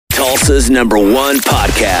Tulsa's #1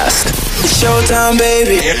 podcast. It's showtime,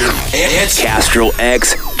 baby. It's Castro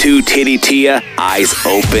X, Two Titty Tia, Eyes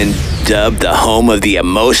Open, dubbed the home of the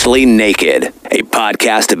emotionally naked. A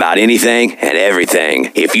podcast about anything and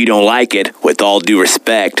everything. If you don't like it, with all due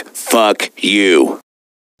respect, fuck you.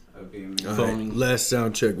 All right, last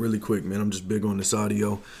sound check really quick, man. I'm just big on this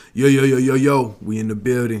audio. Yo. We in the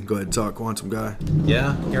building. Go ahead and talk, Quantum Guy.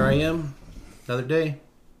 Yeah, here I am. Another day.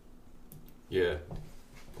 Yeah.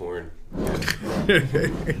 Porn.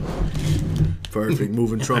 Perfect.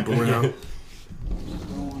 Moving Trump around. I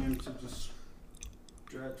don't want him to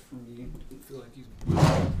distract from me. I feel like he's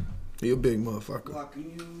He a big motherfucker.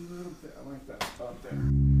 blocking you a little bit. I like that thought there.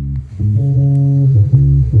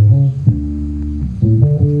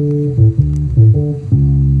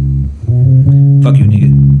 Fuck you, nigga.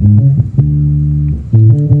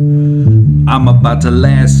 I'm about to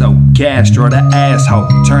lasso Castro the asshole,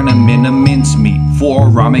 turn him into mincemeat for a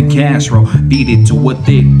ramen casserole. Feed it to a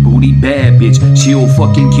thick booty bad bitch. She'll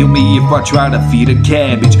fucking kill me if I try to feed her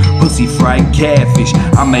cabbage. Pussy fried catfish.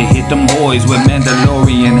 I'ma hit them boys with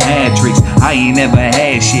Mandalorian hat tricks. I ain't never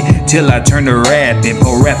had shit till I turn to rapping.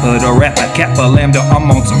 For rapper to rapper, Kappa Lambda,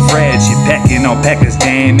 I'm on some frad shit. Packing on packers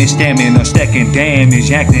damage, stamina, stacking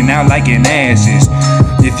damage, acting out like an asses.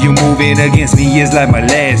 If you move it against me, it's like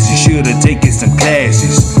molasses. Should've taken some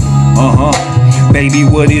classes. Baby,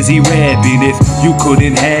 what is he rapping? If you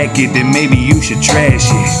couldn't hack it, then maybe you should trash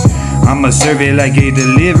it. I'ma serve it like a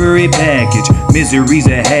delivery package. Misery's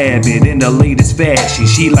a habit in the latest fashion.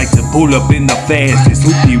 She like to pull up in the fastest.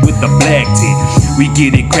 Hoop me with the black tip. We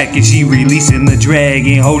get it crackin', she releasing the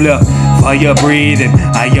dragon. Hold up, fire breathing.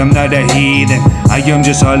 I am not a heathen. I am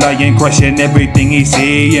just a lion crushing everything he's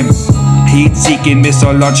saying. Heat-seeking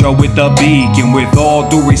missile launcher with a beacon. With all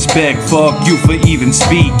due respect, fuck you for even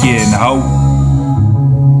speaking, ho.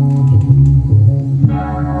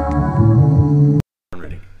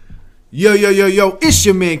 Yo, it's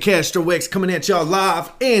your man Castro X coming at y'all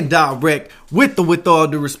live and direct with the With All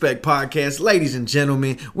Due Respect podcast. Ladies and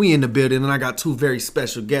gentlemen, we in the building and I got two very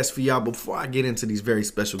special guests for y'all. Before I get into these very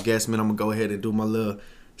special guests, man, I'm going to go ahead and do my little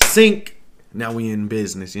sync. Now we in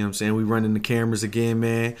business, you know what I'm saying? We running the cameras again,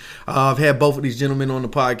 man. I've had both of these gentlemen on the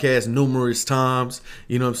podcast numerous times.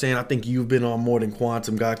 You know what I'm saying? I think you've been on more than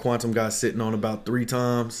Quantum Guy. Quantum Guy's sitting on about 3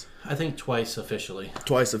 times. I think twice officially.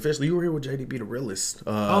 Twice officially. You were here with JDB the Realist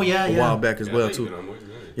a yeah. while back as well, too.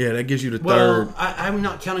 Yeah, that gives you the third. Well, I'm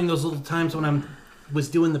not counting those little times when I was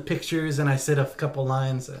doing the pictures and I said a couple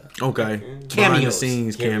lines. Okay. Cameos. Behind the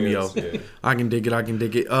scenes cameo. Yeah. I can dig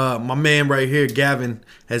it. My man right here, Gavin,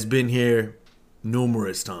 has been here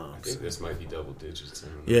numerous times. I think this might be double digits.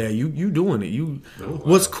 Yeah, you doing it.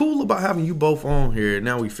 What's cool about having you both on here,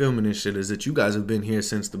 now we filming this shit, is that you guys have been here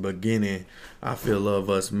since the beginning, I feel, of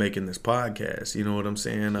us making this podcast. You know what I'm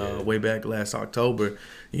saying? Way back last October,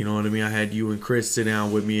 you know what I mean? I had you and Chris sit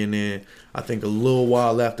down with me, and then I think a little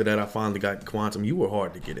while after that I finally got Quantum. You were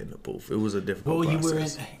hard to get in the booth. It was a difficult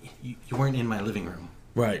process. You weren't in my living room.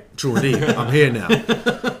 Right. True indeed. I'm here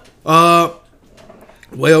now.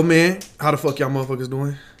 Well, man, how the fuck y'all motherfuckers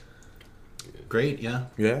doing? Great, yeah.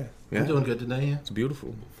 Yeah. I'm doing good today, yeah. It's beautiful.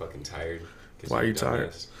 I'm fucking tired. Why are you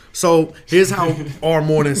tired? So here's how our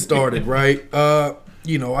morning started, right?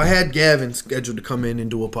 You know, I had Gavin scheduled to come in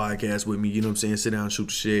and do a podcast with me, you know what I'm saying? Sit down, shoot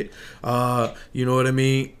the shit. You know what I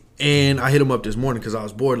mean? And I hit him up this morning because I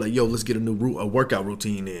was bored. Like, yo, let's get a workout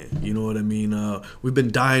routine in. You know what I mean? We've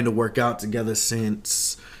been dying to work out together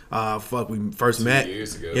since... we first met. 2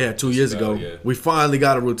 years ago. Yeah, 2 years ago. Yeah. We finally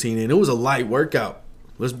got a routine in. It was a light workout.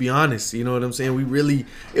 Let's be honest. You know what I'm saying?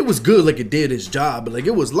 It was good, like it did its job, but like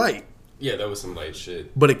it was light. Yeah, that was some light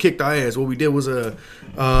shit. But it kicked our ass. What we did was a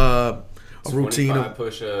routine 25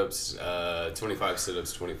 push-ups, 25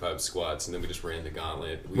 sit-ups, 25 squats, and then we just ran the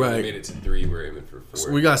gauntlet. We Right. made it to 3. We're aiming for 4.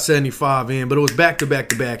 So we got 75 in, but it was back to back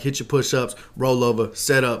to back. Hit your push-ups, roll over,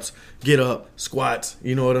 set-ups, get up, squats.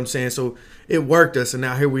 You know what I'm saying? So it worked us, and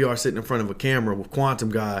now here we are sitting in front of a camera with Quantum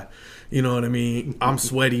Guy. You know what I mean? I'm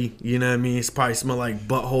sweaty. You know what I mean? It's probably smell like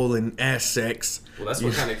butthole and ass sex. Well, that's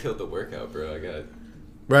what kind of killed the workout, bro. I got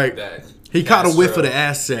right. that. He caught a whiff Castro of the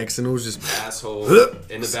ass sex, and it was just asshole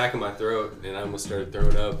in the back of my throat, and I almost started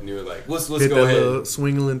throwing up. And you were like, "Let's hit go that ahead." little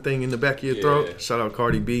swingling thing in the back of your throat. Yeah. Shout out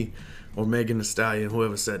Cardi B or Megan Thee Stallion,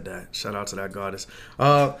 whoever said that. Shout out to that goddess.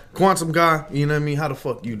 Quantum Guy, you know what I mean? How the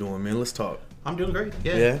fuck you doing, man? Let's talk. I'm doing great,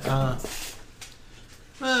 yeah. Yeah?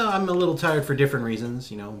 Well, I'm a little tired for different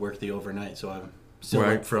reasons. You know, worked the overnight, so I'm still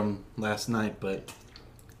Right. up from last night, but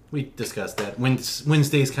we discussed that.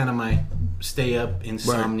 Wednesday's kind of my stay up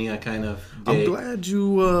insomnia kind of day. I'm glad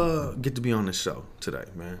you get to be on the show today,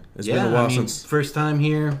 man. It's been a while since. First time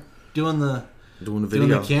here doing the Doing the Doing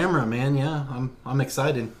video. the camera, man. Yeah, I'm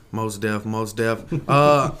excited. Most def.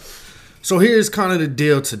 So here's kind of the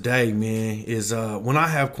deal today, man, is when I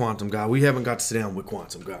have Quantum Guy, we haven't got to sit down with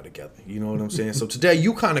Quantum Guy together. You know what I'm saying? So today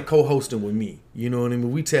you kind of co-hosting with me. You know what I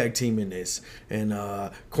mean? We tag teaming this. And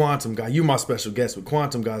Quantum Guy, you're my special guest, but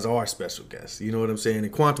Quantum Guy's our special guest. You know what I'm saying?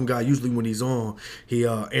 And Quantum Guy, usually when he's on, he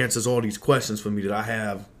answers all these questions for me that I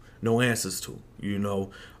have no answers to, you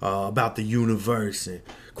know, about the universe and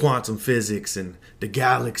quantum physics and the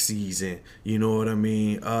galaxies and, you know what I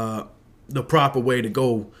mean, the proper way to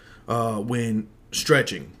go when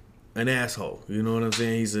stretching an asshole. You know what I'm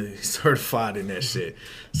saying? He's certified in that shit.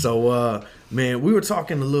 So, man, we were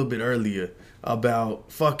talking a little bit earlier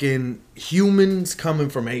about fucking humans coming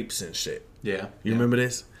from apes and shit. Yeah. You remember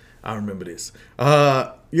this? I remember this.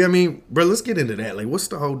 Yeah, I mean, bro, let's get into that. Like, what's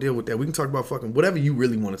the whole deal with that? We can talk about fucking whatever you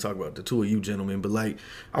really want to talk about, the two of you gentlemen. But like,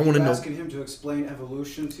 I want to know. Asking him to explain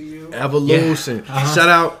evolution to you. Evolution. Yeah. Uh-huh. Shout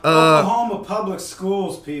out. Oklahoma public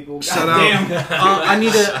schools, people. Shout God damn. out.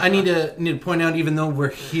 I need to point out, even though we're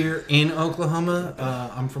here in Oklahoma,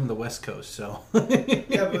 I'm from the West Coast, so.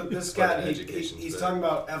 Yeah, but this guy, education's he's better. talking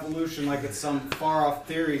about evolution like it's some far-off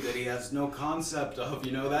theory that he has no concept of.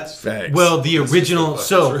 You know, that's Facts. Well, the original,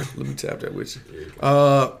 so let me tap that with you.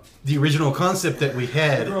 the original concept that we I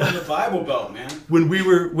had grew up in the Bible Belt, man. when we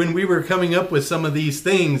were coming up with some of these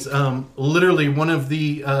things, literally one of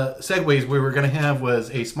the segues we were going to have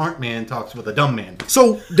was a smart man talks with a dumb man.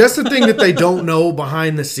 So that's the thing that they don't know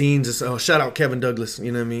behind the scenes. Is shout out Kevin Douglas,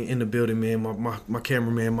 you know what I mean, in the building, man. My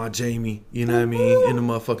cameraman, my Jamie, you know what I mean, in the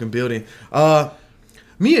motherfucking building.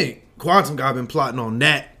 Me and Quantum Guy been plotting on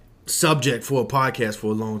that subject for a podcast for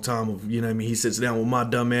a long time. Of, you know what I mean, he sits down with my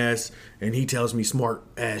dumb ass and he tells me smart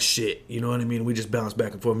ass shit. You know what I mean? We just bounce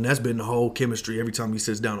back and forth, and that's been the whole chemistry. Every time he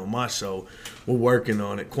sits down on my show, we're working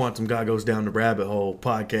on it. Quantum Guy goes down the rabbit hole.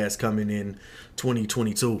 Podcast coming in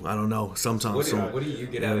 2022. I don't know, sometime What do, soon. what do you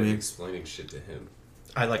get You know out what of I mean? explaining shit to him?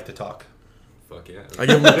 I like to talk. Fuck yeah. I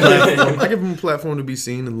give him a platform. I give him a platform to be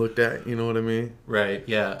seen and looked at. You know what I mean? Right,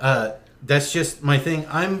 yeah. That's just my thing.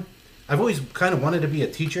 I've always kind of wanted to be a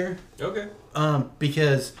teacher. Okay.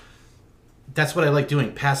 Because that's what I like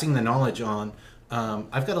doing, passing the knowledge on.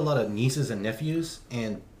 I've got a lot of nieces and nephews,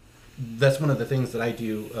 and that's one of the things that I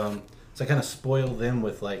do. So I kind of spoil them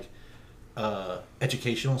with like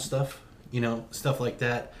educational stuff, you know, stuff like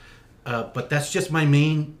that. But that's just my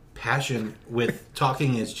main passion with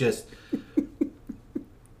talking, is just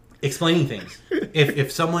explaining things.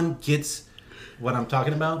 If someone gets what I'm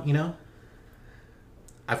talking about, you know,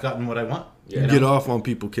 I've gotten what I want. Yeah. You know? Get off on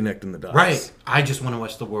people connecting the dots. Right. I just want to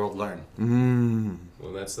watch the world learn.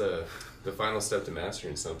 Well, that's the final step to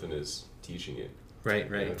mastering something is teaching it. Right,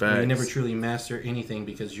 right. Facts. You never truly master anything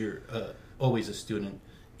because you're always a student,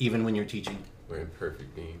 even when you're teaching. We're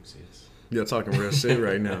imperfect beings, yes. You're talking real shit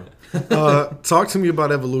right now. Talk to me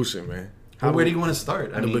about evolution, man. Where do you want to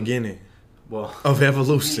start? The beginning Well, of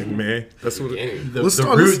evolution, man. That's what. Beginning. the, Let's the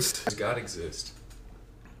start- roots. Does God exist?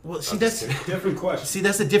 Well, see, that's Different question.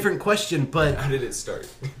 a different question, but How did it start?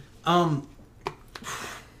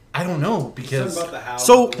 I don't know Talking because about the how.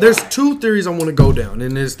 So the there's why. two theories I want to go down,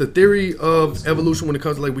 and there's the theory of evolution when it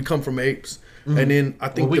comes to like we come from apes, and then I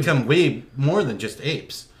think we come way more than just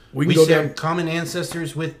apes. We We can go share down- common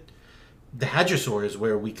ancestors with the hadrosaurs,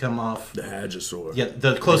 where we come off. the hadrosaur. Yeah,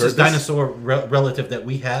 the closest this? dinosaur relative that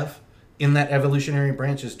we have in that evolutionary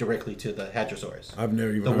branch is directly to the hadrosaurs. I've never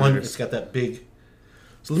even The heard one of that's this. got that big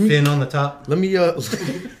So let me fin on the top. let me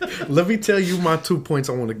let me tell you my 2 points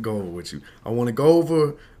I want to go over with you. I want to go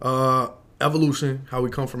over evolution, how we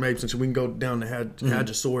come from apes, and so we can go down the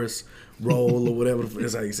hadrosaurus roll or whatever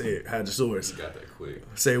is how you say it. Hadrosaurus. You got that quick.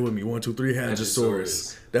 Say it with me. 1, 2, 3. Hadrosaurus.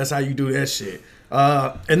 Hadrosaurus. That's how you do that shit.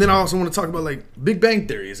 And then I also want to talk about like Big Bang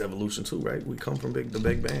Theory is evolution too, right? We come from the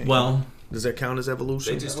Big Bang. Well, Does that count as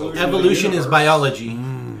evolution? They just told you evolution the is universe. biology,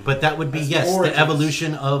 but that would be, That's the yes, the origins.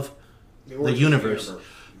 evolution of The the origin of universe.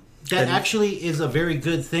 That actually is a very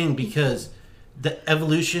good thing, because the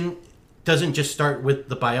evolution doesn't just start with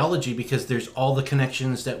the biology, because there's all the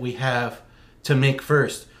connections that we have to make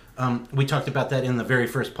first. We talked about that in the very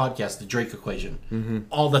first podcast, the Drake equation.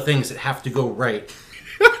 All the things that have to go right.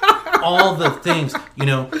 All the things, you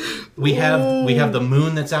know, we have the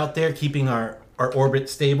moon that's out there keeping our orbit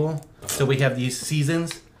stable. So we have these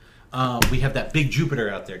seasons. We have that big Jupiter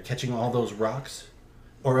out there catching all those rocks,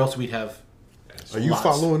 or else we'd have Are you lots.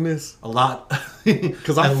 following this? a lot,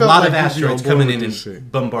 Because I a felt lot like of you'd be on asteroids board coming with in and this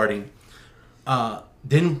shit. bombarding.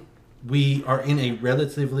 Then we are in a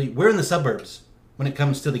we're in the suburbs when it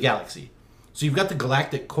comes to the galaxy. So you've got the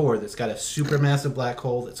galactic core that's got a supermassive black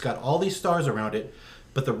hole that's got all these stars around it,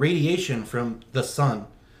 but the radiation from the sun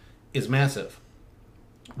is massive.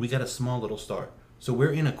 we got a small little star. So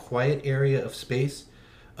we're in a quiet area of space.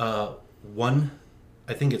 I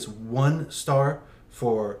think it's one star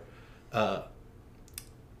for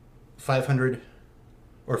 500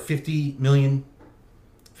 or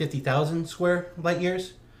 50,000 square light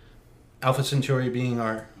years. Alpha Centauri being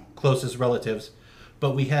our closest relatives.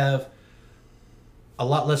 But we have a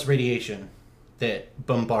lot less radiation that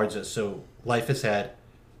bombards us. So life has had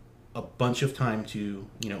a bunch of time to,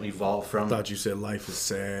 evolve from. I thought you said life is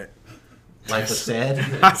sad. Life was sad.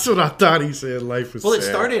 That's what I thought he said. Life was sad. Well, it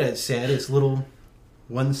started as sad. It's little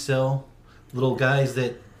one cell, little guys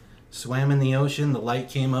that swam in the ocean. The light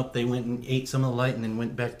came up. They went and ate some of the light and then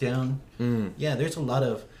went back down. Yeah, there's a lot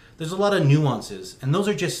of nuances, and those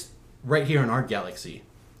are just right here in our galaxy.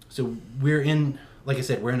 So we're in, like I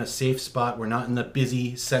said, we're in a safe spot. We're not in the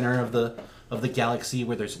busy center of the galaxy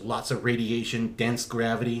where there's lots of radiation, dense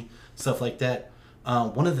gravity, stuff like that.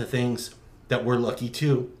 One of the things that we're lucky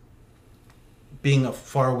too, being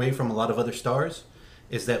far away from a lot of other stars,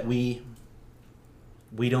 is that we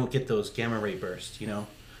don't get those gamma ray bursts,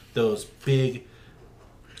 those big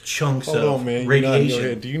chunks of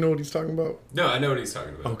radiation. Do you know what he's talking about? No, I know what he's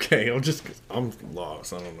talking about. Okay, I'm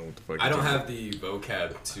lost. I don't know what the fuck. I don't have the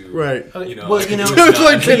vocab to, Right. it's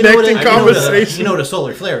like connecting conversation. You know what a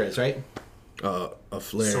solar flare is, right? A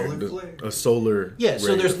flare. Solar flare? A solar. Yeah,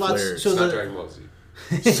 so there's lots. flares. So It's not the Dragon Ball Z.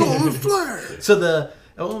 Solar flare.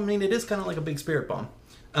 it is kind of like a big spirit bomb.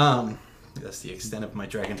 That's the extent of my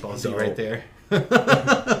Dragon Ball Z right there.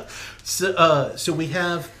 So we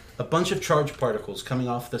have a bunch of charged particles coming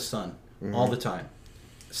off the sun all the time.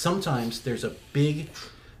 Sometimes there's a big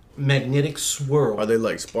magnetic swirl. Are they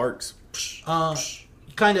like sparks?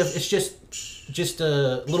 Kind of. It's just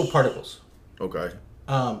little particles. Okay.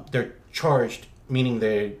 They're charged, meaning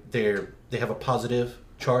they have a positive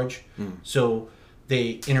charge. So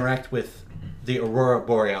they interact with the aurora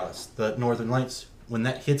borealis, the northern lights. When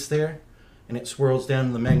that hits there and it swirls down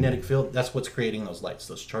in the magnetic field, that's what's creating those lights,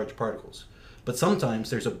 those charged particles. But sometimes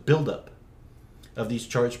there's a buildup of these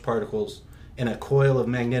charged particles in a coil of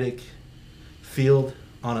magnetic field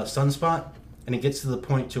on a sunspot, and it gets to the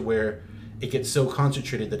point to where it gets so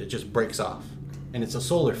concentrated that it just breaks off. And it's a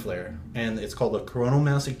solar flare, and it's called a coronal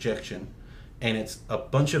mass ejection, and it's a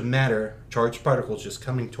bunch of matter, charged particles just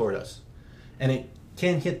coming toward us. And it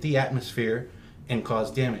can hit the atmosphere and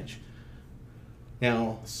cause damage.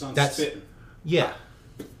 Now, The sun's that's spitting. yeah,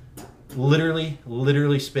 literally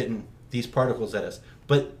spitting these particles at us.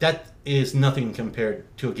 But that is nothing compared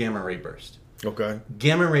to a gamma ray burst. Okay.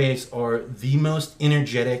 Gamma rays are the most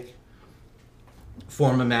energetic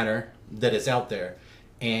form of matter that is out there.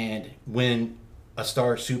 And when a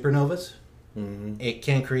star supernovas, it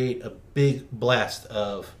can create a big blast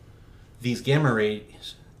of these gamma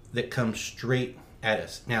rays that come straight at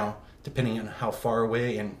us. Now, depending on how far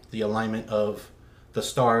away and the alignment of the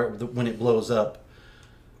star when it blows up,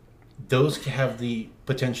 those have the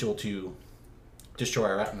potential to destroy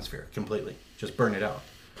our atmosphere completely, just burn it out.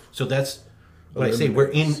 So that's what I say. We're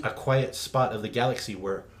in a quiet spot of the galaxy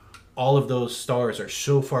where all of those stars are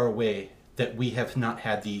so far away that we have not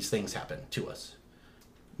had these things happen to us.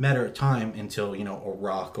 Matter of time until, a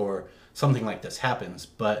rock or something like this happens,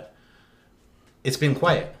 but it's been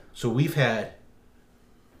quiet. So we've had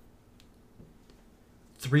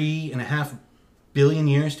 3.5 billion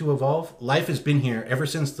years to evolve. Life has been here ever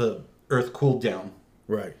since the Earth cooled down.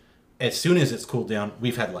 Right. As soon as it's cooled down,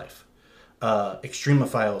 we've had life.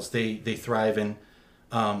 Extremophiles, they thrive in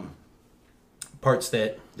parts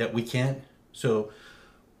that we can't. So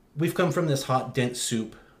we've come from this hot, dense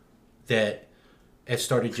soup that has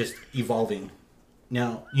started just evolving.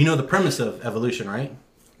 Now, you know the premise of evolution, right?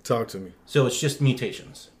 Talk to me. So it's just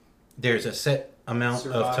mutations. There's a set amount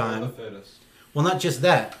Survival of of time. the fittest. Well, not just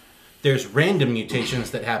that. There's random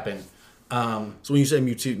mutations that happen. So when you say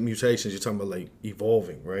mutations, you're talking about like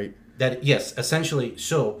evolving, right? That yes, essentially.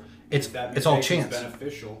 So it's That all mutation's chance.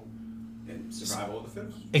 beneficial in survival of the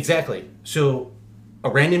fittest. Exactly. So a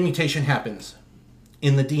random mutation happens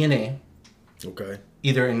in the DNA, Okay.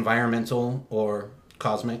 either environmental or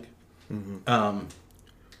cosmic, and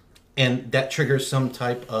that triggers some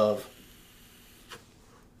type of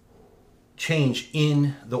change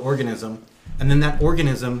in the organism, and then that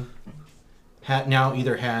organism now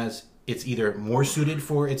it's either more suited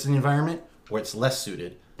for its environment or it's less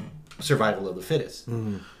suited. Survival of the fittest.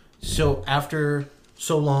 So after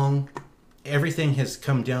so long, everything has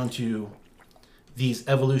come down to these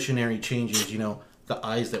evolutionary changes. The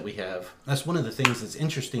eyes that we have. That's one of the things that's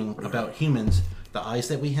interesting about humans. The eyes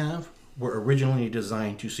that we have were originally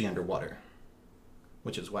designed to see underwater,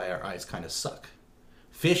 which is why our eyes kind of suck.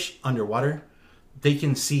 Fish underwater, they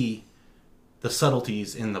can see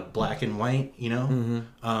subtleties in the black and white,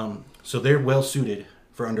 so they're well suited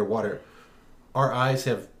for underwater. Our eyes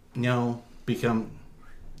have now become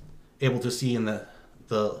able to see in the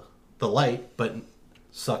light, but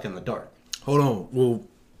suck in the dark. Hold on. Well,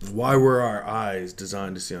 why were our eyes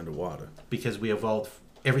designed to see underwater? Because we evolved.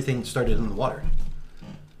 Everything started in the water.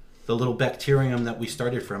 The little bacterium that we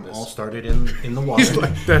started from all started in the water. He's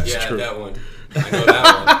like, that's Yeah, true. that one. I know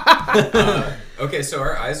that one. Okay, so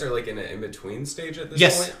our eyes are like in an in-between stage at this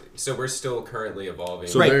Yes. point? So we're still currently evolving.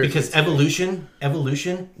 So Right, there- because evolution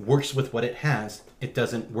works with what it has. It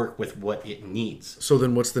doesn't work with what it needs. So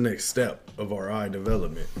then what's the next step of our eye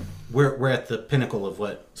development? We're at the pinnacle of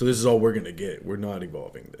what So this is all we're going to get. We're not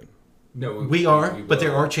evolving then. No, we are, but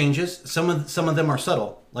there will. are changes. Some of them are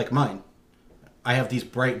subtle, like mine. I have these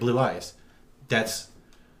bright blue eyes. That's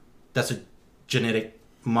a genetic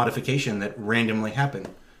modification that randomly happened.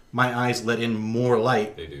 My eyes let in more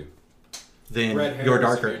light They do. than Red hair your is a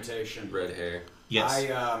darker. mutation. Red hair. Yes.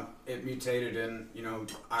 It mutated in,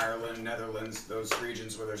 Ireland, Netherlands, those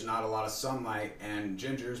regions where there's not a lot of sunlight, and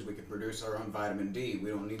gingers, we can produce our own vitamin D. We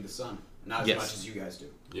don't need the sun. Not as Yes. much as you guys do.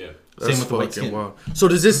 Yeah. Same with the white skin. wild. So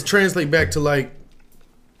does this translate back to like,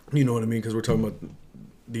 you know what I mean? Because we're talking about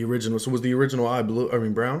the original. So was the original eye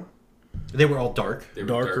brown? They were all dark. They were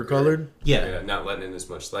Darker colored? Yeah. Not letting in as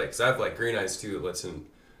much light. Because I have like green eyes too that lets in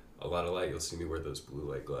a lot of light. You'll see me wear those blue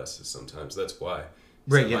light glasses sometimes. That's why.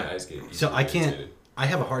 Right, So yeah. My eyes get So easily I can't. irritated. I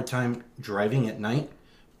have a hard time driving at night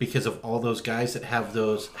because of all those guys that have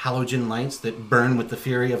those halogen lights that burn with the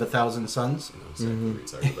fury of 1,000 suns. I know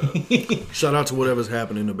exactly what you're talking about. Shout out to whatever's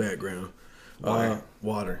happening in the background. Water.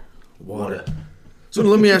 Water. So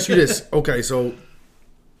let me ask you this. Okay, so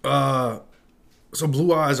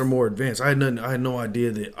blue eyes are more advanced. I had no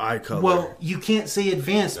idea that eye color. Well, you can't say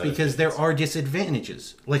advanced Not because there advanced. are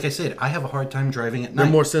disadvantages. Like I said, I have a hard time driving at night.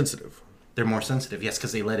 they're more sensitive. They're more sensitive, yes,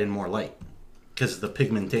 because they let in more light. Because of the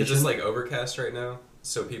pigmentation. It's just like overcast right now.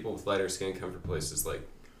 So people with lighter skin come from places like,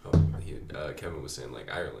 Kevin was saying, like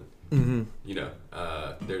Ireland.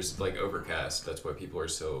 Mm-hmm. There's like overcast. That's why people are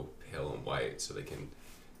so pale and white, so they can,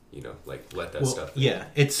 let that stuff in. Yeah,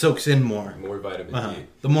 it soaks in more. More vitamin D.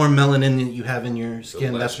 The more melanin that you have in your So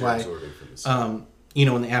skin, less that's you're why. absorbing from the sun.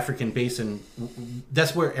 In the African basin,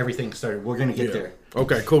 that's where everything started. We're gonna get Yeah. there.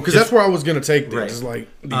 Okay, cool. Because that's where I was gonna take this. Right. Just like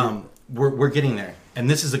We're getting there, and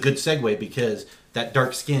this is a good segue because that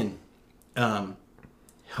dark skin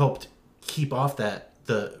helped keep off the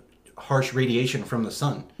harsh radiation from the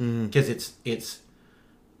sun because it's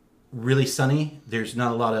really sunny. There's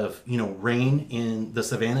not a lot of rain in the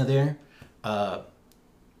savannah there.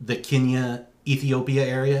 The Kenya, Ethiopia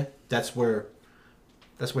area. That's where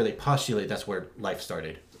they postulate. That's where life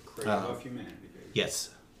started. Cradle of humanity, baby.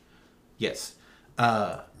 Yes.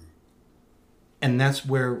 And that's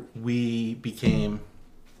where we became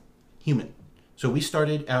human. So we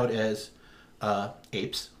started out as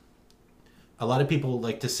apes. A lot of people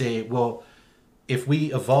like to say, well, if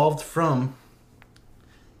we evolved from...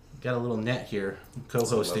 Got a little net here,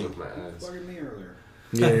 co-hosting. With my eyes. Look at me earlier.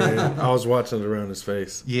 yeah, I was watching it around his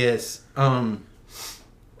face. Yes. I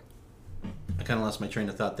kind of lost my train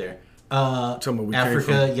of thought there. Tell me we came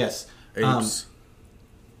Africa, from yes. Apes.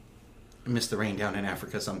 I miss the rain down in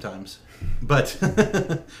Africa sometimes. But You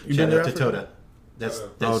shout been to out to Africa? Tota. That's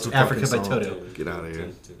it's a Africa fucking by song. Toto. Get out of here.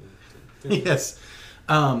 Yes.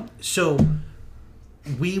 So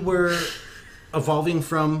we were evolving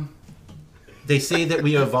from... They say that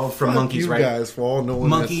we evolved from Fuck monkeys, you right? guys for all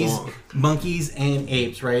knowing that song. Monkeys and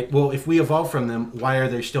apes, right? Well, if we evolved from them, why are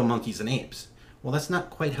there still monkeys and apes? Well, that's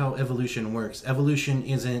not quite how evolution works. Evolution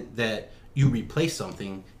isn't that you replace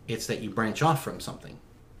something, it's that you branch off from something.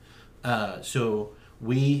 So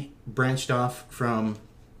we branched off from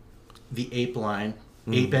the ape line,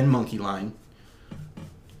 ape and monkey line,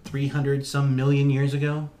 300 some million years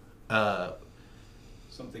ago.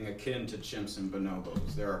 Something akin to chimps and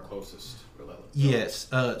bonobos. They're our closest relatives. Yes.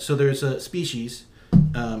 So there's a species.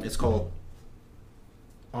 It's called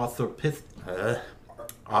Australopithecus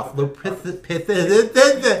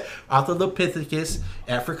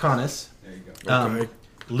africanus. There you go. Okay.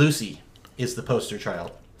 Lucy is the poster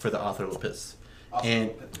child for the Australopiths.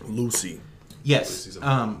 And Lucy. yes, Lucy's a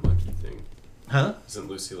monkey thing. huh? Isn't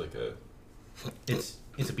Lucy like a... It's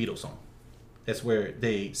a Beatles song. That's where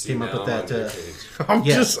they See, came up now with I'm that. on your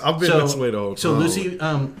page. I've been this way the whole time. So Lucy,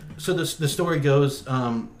 so the story goes,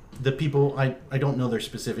 the people, I don't know their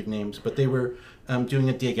specific names, but they were doing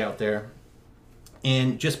a dig out there.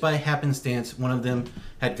 And just by happenstance, one of them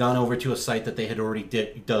had gone over to a site that they had already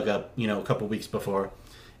dug up, a couple weeks before,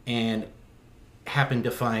 and happened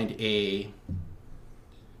to find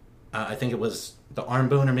I think it was the arm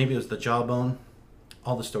bone, or maybe it was the jawbone.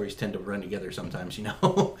 All the stories tend to run together sometimes, you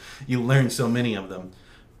know. You learn so many of them.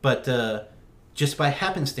 But just by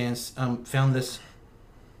happenstance, found this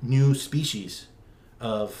new species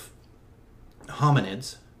of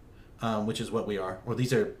hominids, which is what we are. Or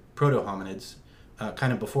these are proto-hominids,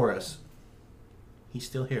 kind of before us. He's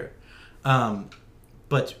still here.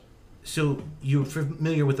 But so you're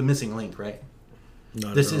familiar with the missing link, right?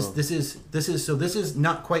 This is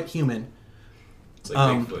not quite human. It's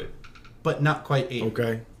like Bigfoot. But not quite ape.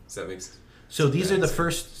 Okay. Does that make sense? So these are the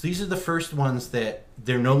first. These are the first ones that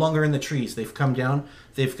they're no longer in the trees. They've come down.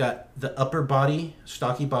 They've got the upper body,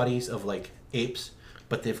 stocky bodies of like apes,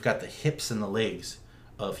 but they've got the hips and the legs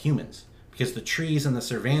of humans because the trees and the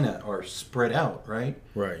savanna are spread out, right?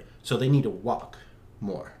 Right. So they need to walk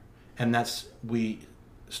more, and that's we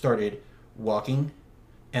started walking,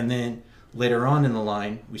 and then later on in the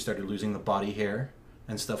line we started losing the body hair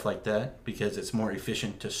and stuff like that because it's more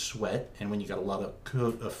efficient to sweat, and when you got a lot of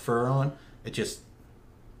coat of fur on, it just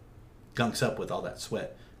gunks up with all that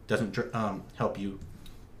sweat. Doesn't help you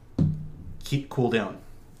keep cool down.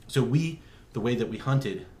 So the way that we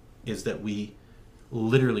hunted is that we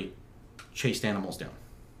literally chased animals down.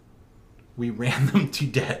 We ran them to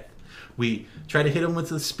death. We tried to hit them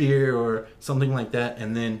with a spear or something like that,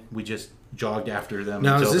 and then we just jogged after them.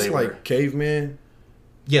 Now, until is this they like were... caveman?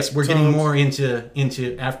 Yes, we're getting more into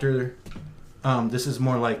after. This is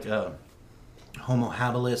more like Homo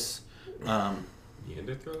habilis.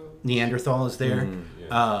 Neanderthal is there.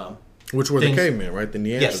 Yeah. Which were the cavemen, right? The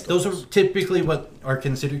Neanderthals. Yes, those are typically what are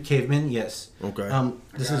considered cavemen. Yes. Okay.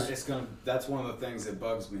 That's one of the things that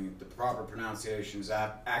bugs me. The proper pronunciation is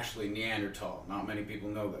actually Neanderthal. Not many people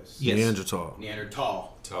know this. Yes.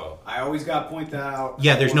 Neanderthal. Tall. I always got to point that out.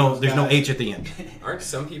 Yeah, there's no H at the end. Aren't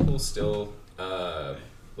some people still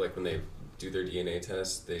like when they do their DNA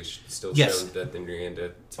test, they still Yes. show that the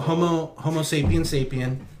Neanderthal? Homo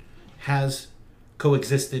sapien has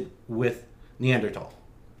coexisted with Neanderthal.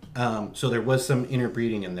 So there was some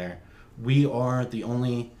interbreeding in there. We are the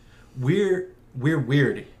only. We're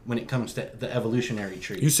weird when it comes to the evolutionary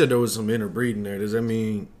tree. You said there was some interbreeding there. Does that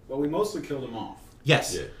mean? Well, we mostly killed them off.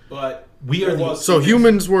 Yes. Yeah. But We are the. So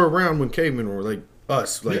humans were around when cavemen were like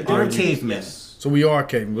us, like We are they're- cavemen. Yes. So we are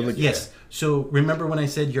cavemen. But look, Yes. So remember when I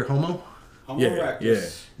said you're Homo? Homo Yeah, erectus.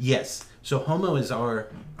 yeah. Yes. So Homo is our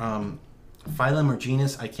phylum or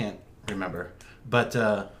genus. I can't remember, but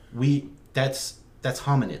that's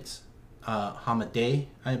hominids. Homidae,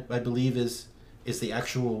 I believe, is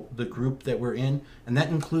the group that we're in, and that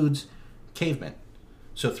includes cavemen.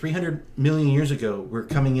 So 300 million years ago, we're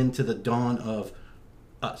coming into the dawn of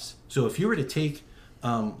us. So if you were to take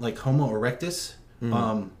like Homo erectus,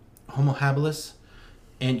 Homo habilis,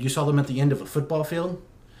 and you saw them at the end of a football field,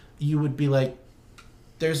 you would be like,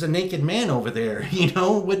 there's a naked man over there, you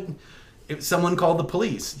know? If someone called the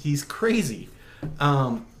police, he's crazy.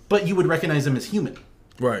 But you would recognize him as human.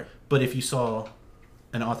 Right. But if you saw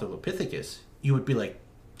an Australopithecus, you would be like,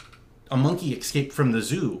 a monkey escaped from the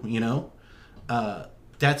zoo, you know?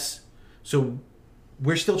 So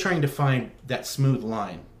we're still trying to find that smooth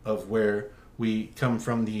line of where we come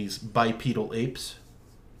from these bipedal apes,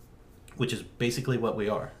 which is basically what we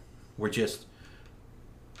are. We're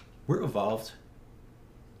evolved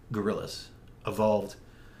gorillas. Evolved,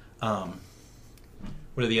 what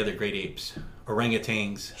are the other great apes?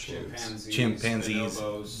 Orangutans, chimpanzees,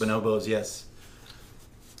 bonobos, yes.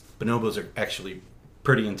 Bonobos are actually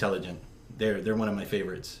pretty intelligent. They're one of my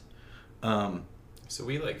favorites. So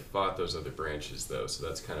we like fought those other branches though, so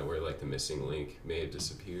that's kind of where like the missing link may have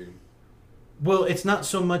disappeared. Well, it's not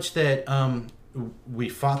so much that we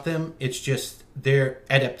fought them. It's just their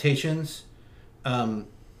adaptations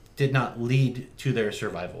did not lead to their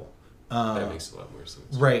survival. That makes a lot more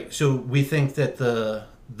sense. Right. So we think that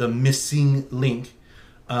the missing link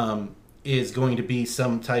is going to be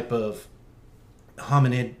some type of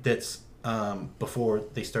hominid that's before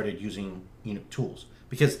they started using tools.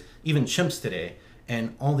 Because even chimps today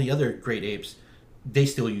and all the other great apes, they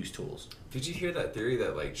still use tools. Did you hear that theory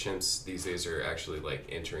that like chimps these days are actually like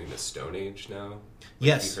entering the Stone Age now? Like,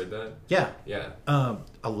 Yes. You heard that? Yeah. Yeah.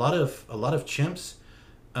 A lot of chimps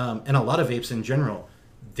and a lot of apes in general,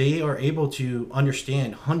 they are able to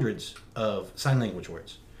understand hundreds of sign language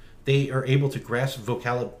words. They are able to grasp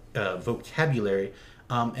vocabulary,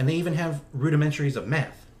 and they even have rudimentaries of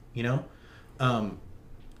math.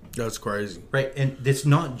 That's crazy. Right, and it's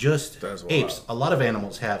not just That's wild. apes. A lot of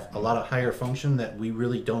animals have a lot of higher function that we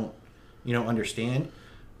really don't, understand.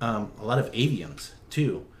 A lot of avians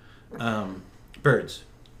too, birds.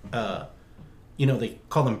 They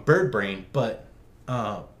call them bird brain, but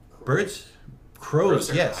birds Crows,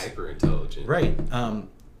 are yes. hyper intelligent. Right.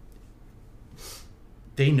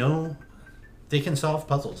 They know they can solve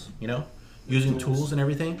puzzles, using tools and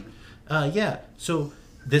everything. Yeah. So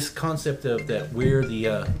this concept of that we're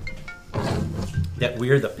the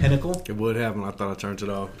pinnacle. It would happen. I thought I turned it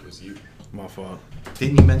off. It was you. My fault.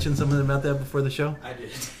 Didn't you mention something about that before the show? I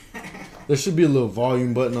did. There should be a little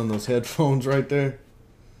volume button on those headphones right there.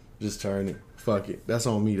 Just turn it. Fuck it. That's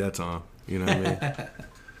on me that time. You know what I mean?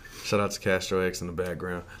 Shout out to Castro X in the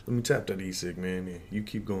background. Let me tap that e-cig, man. Yeah, you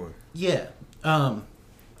keep going. Yeah.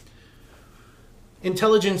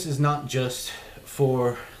 Intelligence is not just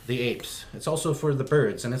for the apes. It's also for the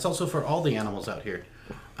birds, and it's also for all the animals out here.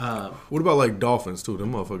 What about like dolphins too?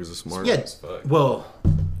 Them motherfuckers are smart. Yeah. Well,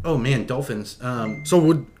 oh man, dolphins.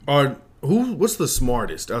 So what's the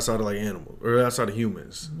smartest outside of like animals or outside of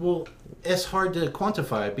humans? Well, it's hard to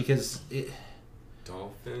quantify because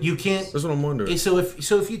Dolphins. you can't. That's what I'm wondering. So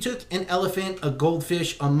if you took an elephant, a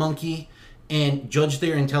goldfish, a monkey, and judged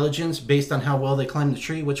their intelligence based on how well they climb the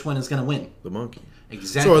tree, which one is going to win? The monkey.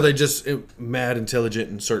 Exactly. So are they just mad intelligent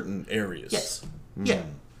in certain areas? Yes. Yeah.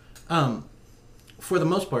 For the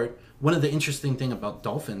most part, one of the interesting thing about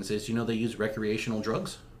dolphins is they use recreational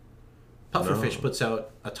drugs. Pufferfish puts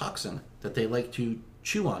out a toxin that they like to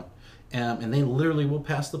chew on, and they literally will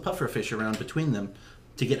pass the pufferfish around between them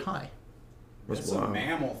to get high. It's a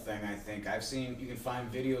mammal thing, I think. You can find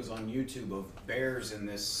videos on YouTube of bears in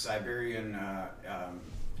this Siberian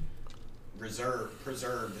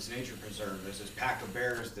this nature preserve. There's this pack of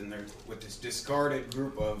bears, then they're with this discarded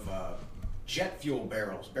group of jet fuel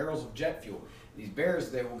barrels of jet fuel. These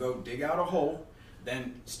bears, they will go dig out a hole,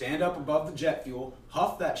 then stand up above the jet fuel,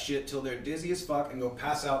 huff that shit till they're dizzy as fuck, and go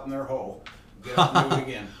pass out in their hole. Get up and do it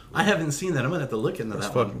again. I haven't seen that. I'm gonna have to look into That's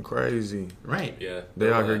that fucking one. crazy. Right. Yeah. They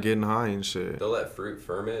out here getting high and shit. They'll let fruit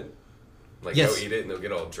ferment. Like, Yes. go eat it and they'll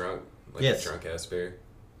get all drunk. Like Yes. a drunk ass bear.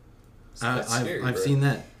 I've seen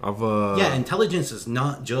that. Yeah, Intelligence is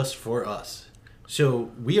not just for us.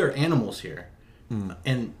 So we are animals here.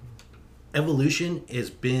 And evolution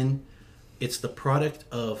it's the product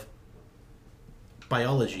of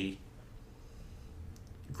biology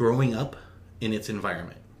growing up in its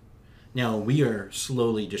environment. Now, we are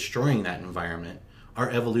slowly destroying that environment. Our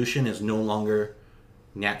evolution is no longer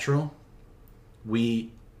natural.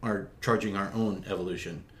 We are charging our own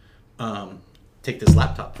evolution. Take this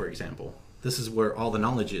laptop, for example. This is where all the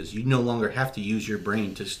knowledge is. You no longer have to use your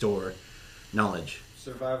brain to store knowledge.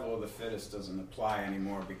 Survival of the fittest doesn't apply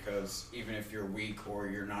anymore because even if you're weak or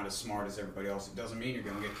you're not as smart as everybody else, it doesn't mean you're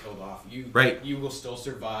going to get killed off. You will still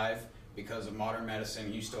survive because of modern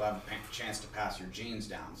medicine. You still have a chance to pass your genes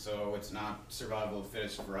down. So it's not survival of the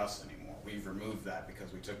fittest for us anymore. We've removed that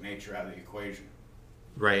because we took nature out of the equation.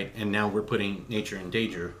 Right, and now we're putting nature in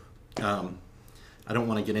danger. I don't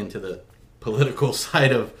want to get into the political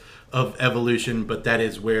side of evolution, but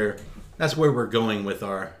that's where we're going with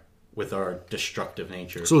our destructive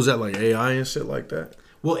nature. So is that like AI and shit like that?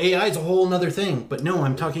 Well, AI is a whole nother thing, but no,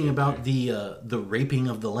 I'm talking about the raping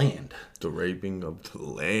of the land. The raping of the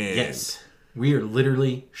land. Yes, we are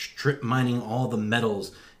literally strip mining all the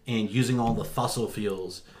metals and using all the fossil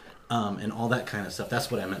fuels and all that kind of stuff.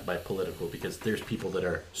 That's what I meant by political, because there's people that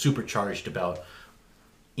are supercharged about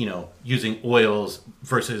using oils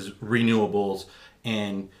versus renewables,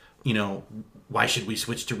 and why should we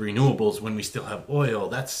switch to renewables when we still have oil?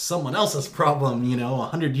 That's someone else's problem,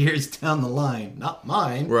 100 years down the line, not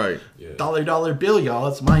mine. Right. Yeah. Dollar bill, y'all.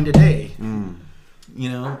 It's mine today.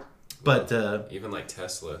 But even like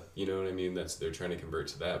Tesla, you know what I mean? They're trying to convert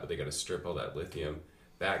to that, but they got to strip all that lithium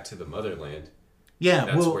back to the motherland. Yeah,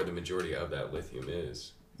 That's where the majority of that lithium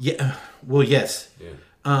is. Yeah. Well, yes.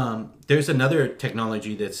 Yeah. There's another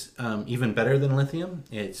technology that's even better than lithium.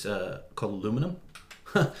 It's called aluminum.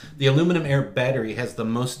 The aluminum air battery has the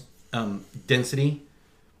most energy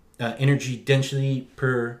density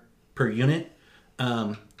per unit.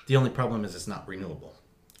 The only problem is it's not renewable.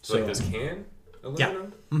 So like this can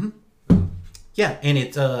aluminum? Yeah. Mm-hmm. Yeah, and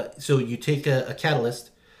it's so you take a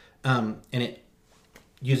catalyst, and it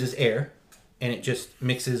uses air, and it just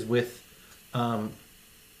mixes with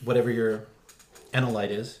whatever your analyte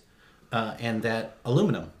is, and that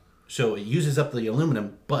aluminum. So it uses up the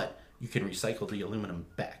aluminum, but you can recycle the aluminum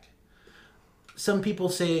back. Some people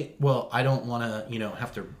say, well, I don't want to,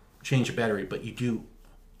 have to change a battery, but you do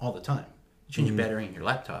all the time. You change a battery in your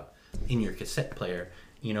laptop, in your cassette player.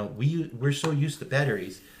 We're so used to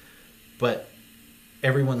batteries, but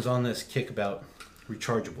everyone's on this kick about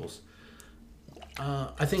rechargeables.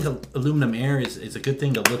 I think aluminum air is a good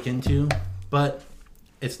thing to look into, but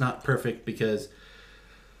it's not perfect because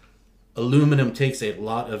aluminum takes a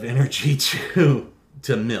lot of energy to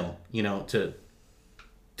mill, to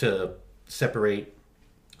to separate.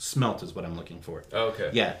 Smelt is what I'm looking for. Oh, okay.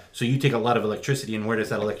 Yeah. So you take a lot of electricity, and where does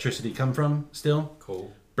that electricity come from? Still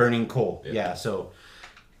Coal. Burning coal. Yeah. Yeah. So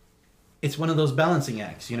it's one of those balancing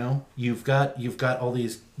acts. You know, you've got all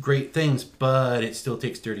these great things, but it still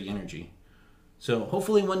takes dirty energy. So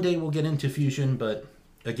hopefully one day we'll get into fusion, but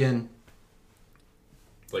again,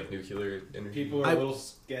 like nuclear energy. People are a little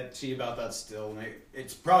sketchy about that still.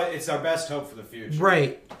 It's our best hope for the future.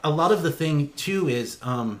 Right. A lot of the thing too is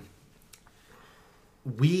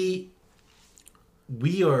we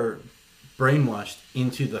are brainwashed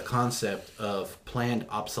into the concept of planned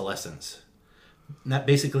obsolescence. And that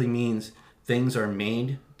basically means things are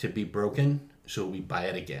made to be broken, so we buy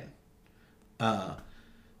it again.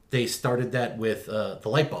 They started that with the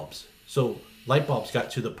light bulbs. So light bulbs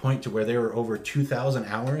got to the point to where they were over 2,000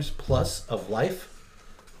 hours plus of life.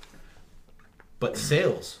 But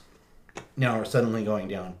sales now are suddenly going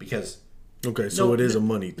down because Okay, so it is a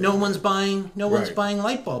money thing. no one's buying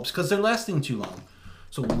light bulbs because they're lasting too long.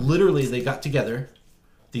 So literally they got together,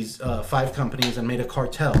 these 5 companies, and made a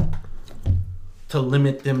cartel to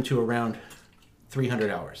limit them to around 300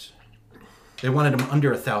 hours. They wanted them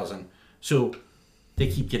under 1,000, so they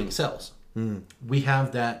keep getting cells. We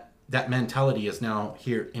have that mentality is now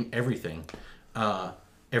here in everything.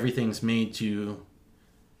 Everything's made to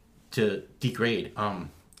degrade.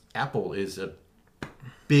 Apple is a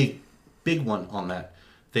big one on that.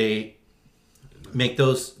 They make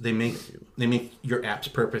your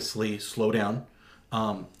apps purposely slow down.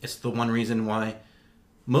 It's the one reason why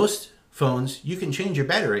most phones you can change your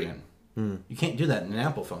battery in. You can't do that in an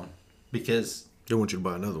Apple phone because They want you to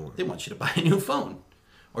buy another one. they want you to buy a new phone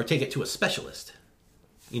or take it to a specialist.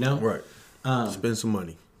 You know? Right. Spend some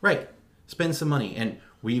money. Right. Spend some money. And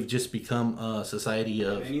we've just become a society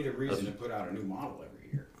of... They need a reason to put out a new model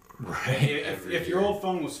every year. Right. If your old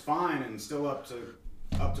phone was fine and still up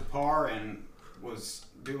to par and was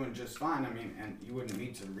doing just fine, I mean, and you wouldn't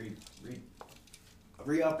need to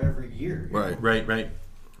re-up every year. Right.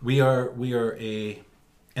 We are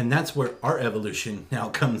and that's where our evolution now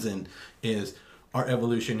comes in, is our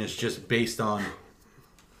evolution is just based on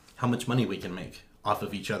how much money we can make off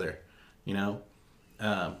of each other, you know?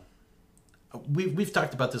 We've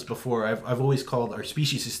talked about this before. I've always called our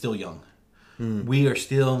species is still young. We are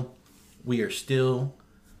still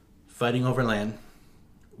fighting over land.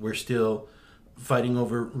 We're still fighting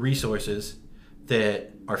over resources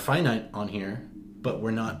that are finite on here, but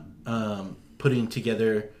we're not putting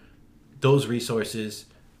together those resources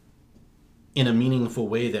in a meaningful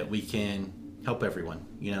way that we can help everyone,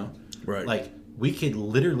 you know? Right. Like, we could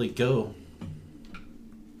literally go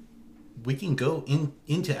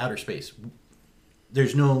into outer space.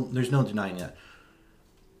 There's no denying that.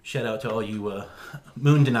 Shout out to all you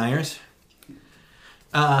moon deniers.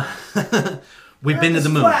 We've been to the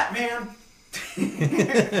moon. Flat, man.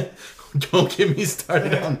 Don't get me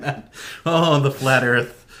started on that. Oh, the flat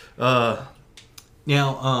Earth.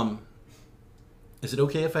 Now, is it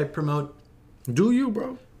okay if I promote? Do you,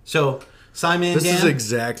 bro? So, Simon This Dan, is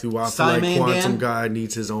exactly why I feel like Simon Quantum Dan? Guy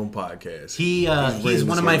needs his own podcast. he's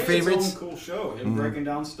one of my It's favorites. its own cool show. Him breaking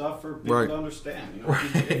down stuff for people Right. to understand. You know,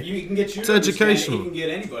 if you can get you It's to understand it, educational. you can get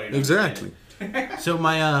anybody to Exactly. understand So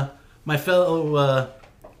my fellow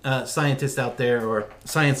scientist out there, or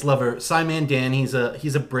science lover, Simon Dan, he's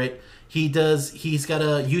a Brit. He's got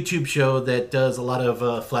a YouTube show that does a lot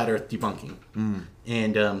of flat Earth debunking,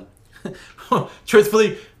 and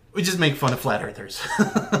truthfully, we just make fun of flat earthers.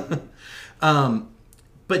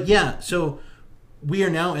 But yeah, so we are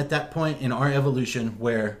now at that point in our evolution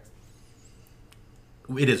where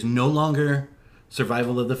it is no longer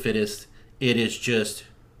survival of the fittest. It is just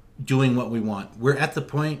doing what we want. We're at the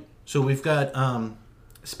point. So we've got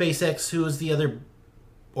SpaceX. Who is the other?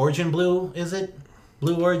 Origin Blue, is it?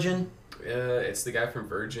 Blue Origin? It's the guy from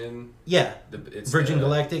Virgin. Yeah. It's Virgin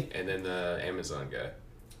Galactic. And then the Amazon guy.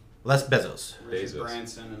 Les Bezos. it. Richard Bezos.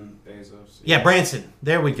 Branson and Bezos. Yeah, Branson.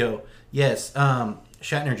 There we go. Yes.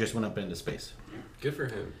 Shatner just went up into space. Good for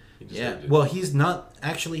him. He Yeah. deserved it. Well, he's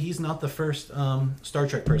not the first Star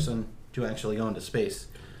Trek person to actually go into space.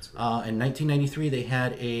 In 1993, they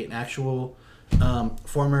had an actual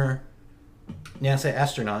former NASA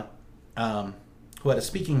astronaut who had a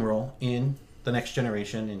speaking role in The Next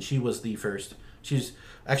Generation, and she was the first. She's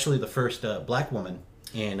actually the first black woman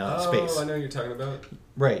in space. Oh, I know what you're talking about.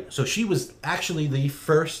 Right. So she was actually the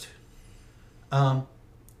first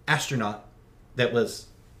astronaut that was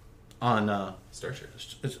on Star Trek.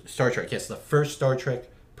 Star Trek. Yes, the first Star Trek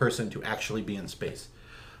person to actually be in space.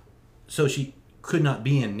 So she could not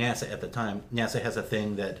be in NASA at the time. NASA has a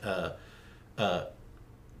thing that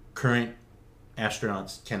current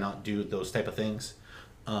astronauts cannot do those type of things.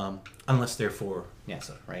 unless they're for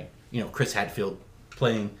NASA, right? You know, Chris Hadfield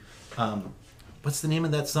playing. What's the name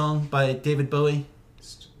of that song by David Bowie?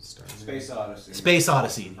 Space Odyssey. Space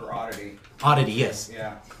Odyssey. Or Oddity. Oddity, yes.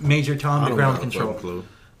 Yeah. Major Tom to ground control. Clue.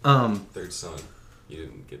 Third song. You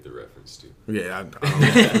didn't get the reference to. Yeah,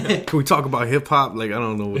 can we talk about hip hop? Like, I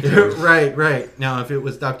don't know what that is. Right. Now, if it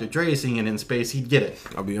was Dr. Dre singing in space, he'd get it.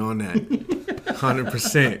 I'll be on that.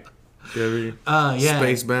 100%. Yeah.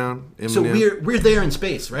 Spacebound. Eminem. So we're there in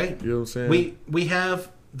space, right? You know what I'm saying? We have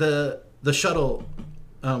the shuttle.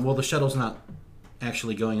 Well, the shuttle's not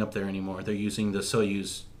actually going up there anymore. They're using the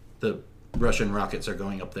Soyuz. The Russian rockets are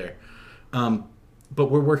going up there.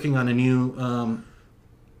 But we're working on a new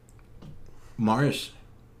Mars.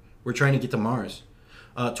 We're trying to get to Mars.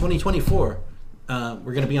 2024, we're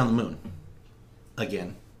going to be on the moon.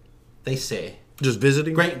 Again. They say. Just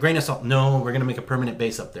visiting? Grain of salt. No, we're going to make a permanent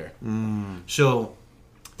base up there. So,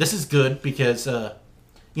 this is good because,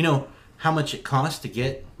 you know how much it costs to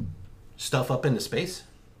get stuff up into space?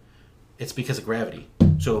 It's because of gravity.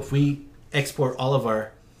 So, if we export all of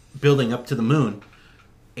our building up to the moon,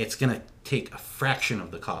 it's going to take a fraction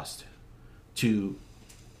of the cost to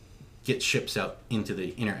get ships out into the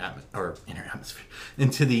inner atmosphere,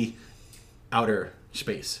 into the outer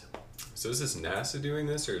space. So is this NASA doing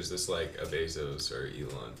this, or is this like a Bezos or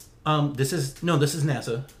Elon? This is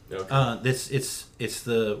NASA. Okay. It's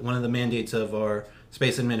the one of the mandates of our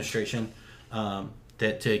space administration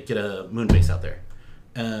that to get a moon base out there.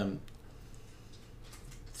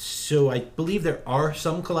 So I believe there are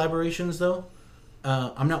some collaborations, though.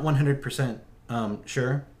 I'm not 100%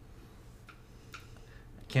 sure.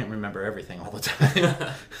 I can't remember everything all the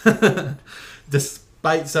time.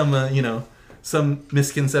 Despite some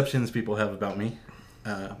misconceptions people have about me.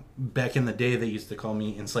 Back in the day, they used to call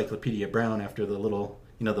me Encyclopedia Brown after the little,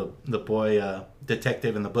 the boy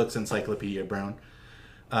detective in the books, Encyclopedia Brown.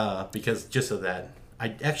 Because just of that.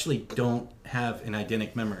 I actually don't have an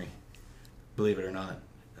eidetic memory, believe it or not.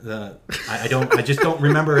 I just don't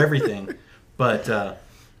remember everything. But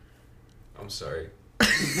I'm sorry.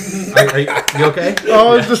 Are you okay? I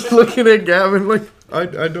was just looking at Gavin like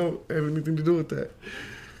I don't have anything to do with that.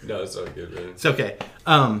 No, it's all good, man. It's okay.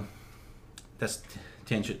 That's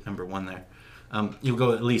tangent number 1 there. You'll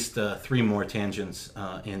go at least 3 more tangents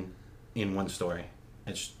in one story.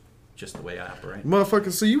 It's just the way I operate.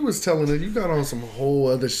 Motherfucker, so you was telling her you got on some whole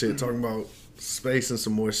other shit talking about space and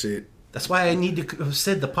some more shit. That's why I need to have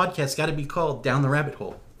said the podcast got to be called Down the Rabbit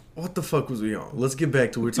Hole. What the fuck was we on? Let's get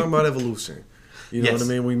back to it. We're talking about evolution. You know what I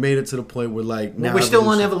mean? We made it to the point where we're still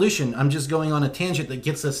on evolution. I'm just going on a tangent that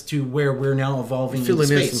gets us to where we're now evolving filling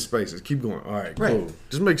in in space. some spaces. Keep going. All right, right. Cool.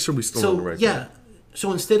 Just make sure we still on the right track.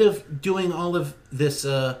 So instead of doing all of this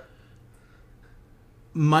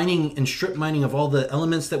mining and strip mining of all the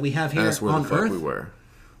elements that we have here That's where on the fuck Earth,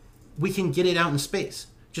 we can get it out in space.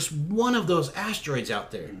 Just one of those asteroids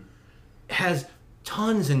out there has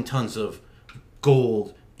tons and tons of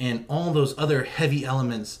gold and all those other heavy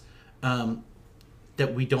elements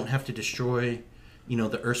that we don't have to destroy,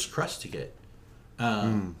 the Earth's crust to get.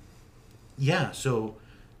 Yeah, so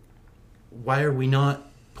why are we not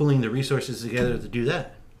pulling the resources together to do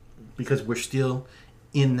that? Because we're still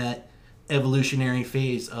in that evolutionary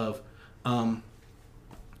phase of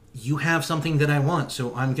you have something that I want,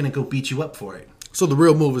 so I'm going to go beat you up for it. So the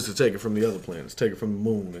real move is to take it from the other planets, take it from the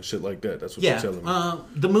moon and shit like that. That's what you're telling me.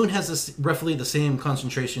 The moon has roughly the same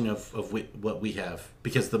concentration of what we have,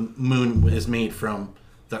 because the moon is made from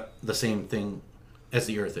the same thing as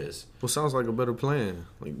the Earth is. Well, sounds like a better plan.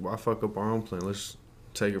 Like, why fuck up our own plan? Let's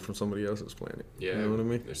take it from somebody else's planet. Yeah, you know what I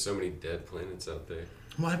mean? There's so many dead planets out there.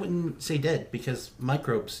 Well, I wouldn't say dead, because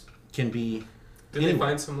microbes can be... Did they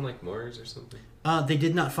find someone like Mars or something? They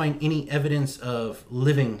did not find any evidence of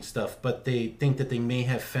living stuff, but they think that they may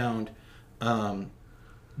have found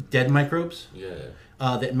dead microbes. Yeah.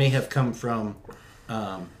 That may have come from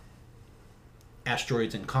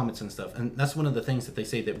asteroids and comets and stuff. And that's one of the things that they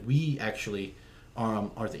say, that we actually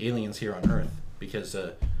are the aliens here on Earth, because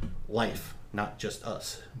life, not just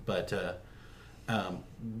us, but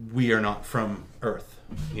we are not from Earth.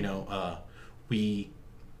 We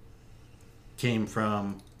came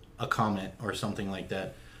from a comet or something like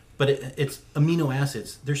that. But it's amino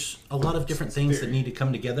acids. There's a lot of different things that need to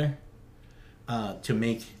come together to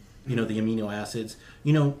make, the amino acids.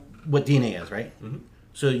 You know what DNA is, right? Mm-hmm.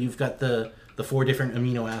 So you've got the 4 different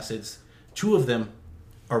amino acids. 2 of them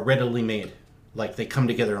are readily made. Like, they come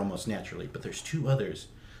together almost naturally. But there's 2 others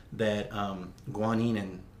that guanine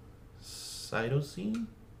and cytosine?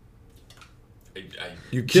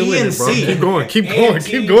 You killing it, bro. GNC. Keep going. Keep A going. and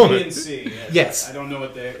T, Keep going. B and C. Yes. I don't know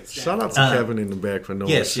what they. Shout out to Kevin in the back for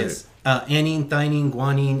knowing Yes, shit. yes. Anine, thionine,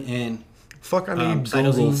 guanine, and Fuck, I need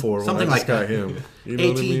Google cytosine, for when something I just like got that. him. You know AT,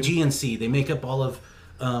 what I mean? G, and C. They make up all of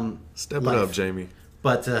Step life. it up, Jamie.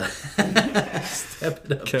 But step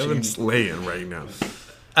it up, Kevin's Jamie. slaying right now.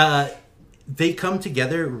 They come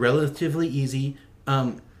together relatively easy,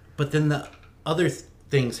 but then the other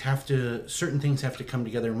certain things have to come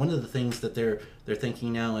together. And one of the things that they're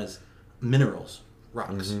thinking now is minerals,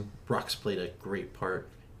 rocks. Rocks played a great part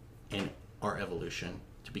in our evolution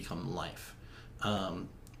to become life.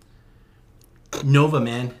 Nova,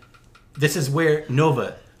 man, this is where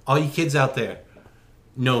Nova. All you kids out there,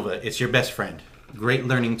 Nova, it's your best friend. Great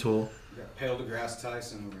learning tool. We got Pale deGrasse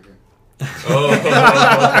Tyson over here.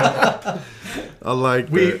 I like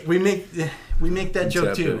that. We make that joke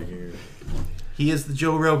Tap it too. again. He is the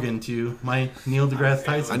Joe Rogan to my Neil deGrasse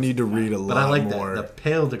Tyson. I need to read a but I lot like more. that. The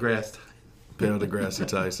Pale deGrasse. Pale deGrasse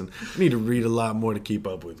Tyson. I need to read a lot more to keep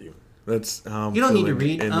up with you. That's how I'm You don't need to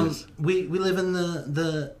feeling read. in this We live in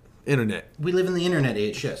the internet. we live in the internet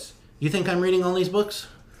age. Yes. You think I'm reading all these books?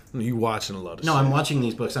 You watching a lot of No, shit. I'm watching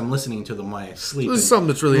these books. I'm listening to them while I sleep. This is and something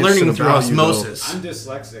that's really learning interesting through about you, though. osmosis. I'm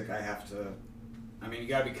dyslexic. I have to. I mean, you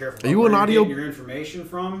gotta be careful. Are you where an you're audio- getting your information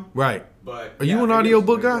from? Right. But Are you an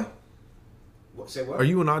audiobook guy? Say what? Are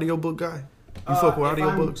you an audiobook guy? You fuck with if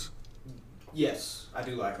I'm- audiobooks? Yes, I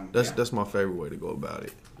do like them. That's my favorite way to go about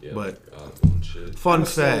it. Yeah, But shit. fun I'm a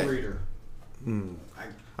slow fact. reader.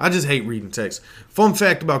 I just hate reading text. Fun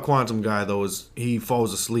fact about Quantum Guy though is he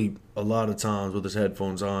falls asleep a lot of times with his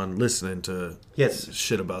headphones on, listening to Yes.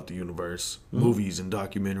 shit about the universe, movies and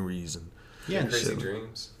documentaries and Yeah. Crazy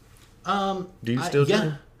dreams. do you still yeah.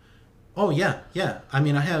 dream? Oh yeah. I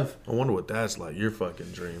mean, I have. I wonder what that's like. Your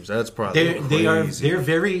fucking dreams. That's probably They're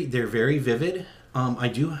very vivid. I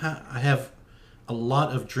do I have a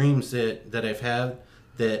lot of dreams that I've had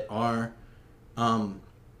that are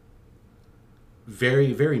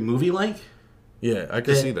very very movie like. Yeah, I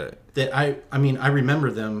can see that. That I mean I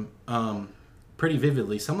remember them pretty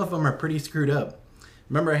vividly. Some of them are pretty screwed up.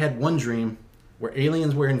 Remember I had one dream where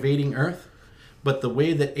aliens were invading Earth, but the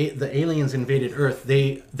way that the aliens invaded Earth,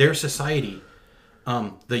 their society,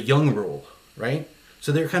 the young rule, right?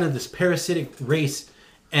 So they're kind of this parasitic race,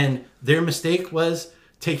 and their mistake was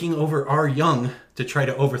taking over our young to try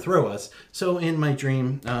to overthrow us. So in my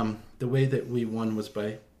dream, the way that we won was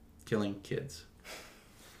by killing kids.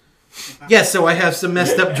 Yes, so I have some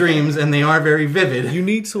messed up dreams, and they are very vivid. You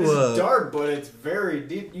need to. It's dark, but it's very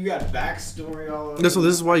deep. You got backstory all over. So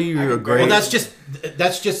this is why you're a great. Well, that's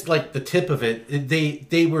just like the tip of it.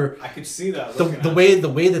 They were I could see that. the way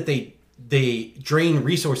that they drain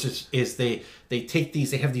resources is they take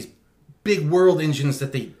these, they have these big world engines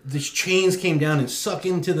that these chains came down and sunk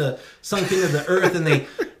into the earth, and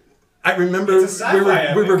I remember It's a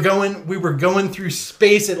sci-fi we were going through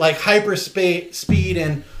space at like speed,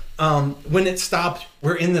 and when it stopped,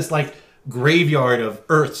 we're in this like graveyard of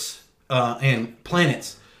Earths and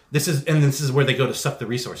planets. This is where they go to suck the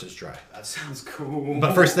resources dry. That sounds cool.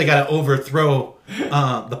 But first, they got to overthrow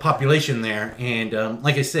the population there, and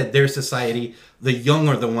like I said, their society, the young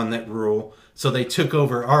are the one that rule. So they took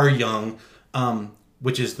over our young,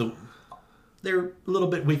 which is they're a little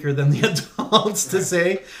bit weaker than the adults, to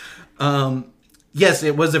say. Yes,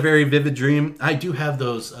 it was a very vivid dream. I do have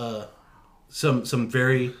those some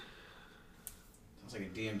very. Sounds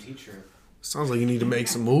like a DMT trip. Sounds like you need to make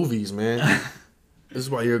some movies, man. This is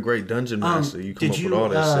why you're a great dungeon master. You come did up you, with all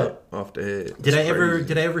that shit off the head. Did That's I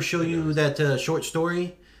crazy. ever show you that short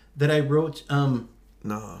story that I wrote?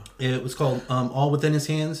 Nah. It was called "All Within His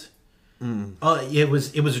Hands." It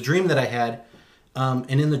was a dream that I had, and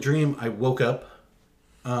in the dream I woke up.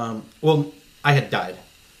 Well, I had died,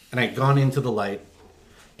 and I had gone into the light,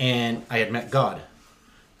 and I had met God.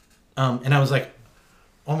 And I was like,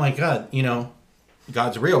 "Oh my God,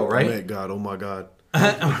 God's real, right?" Oh my God, oh my God.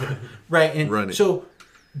 Right, and Run it. so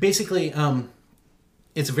basically,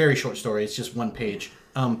 it's a very short story. It's just one page.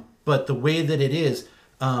 But the way that it is,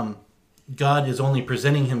 God is only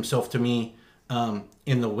presenting Himself to me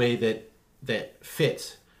in the way that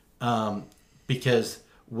fits, because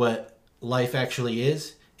what life actually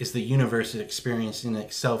is the universe experiencing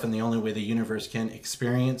itself, and the only way the universe can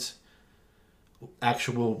experience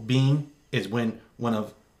actual being is when one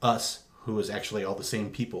of us, who is actually all the same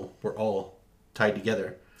people, we're all tied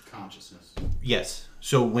together. Consciousness. Yes.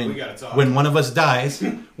 So We gotta talk. when one of us dies,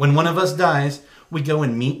 we go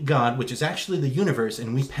and meet God, which is actually the universe,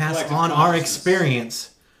 and we pass Collective on our consciousness. experience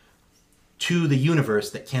to the universe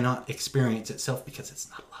that cannot experience itself because it's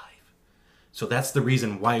not alive. So that's the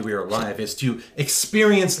reason why we're alive, is to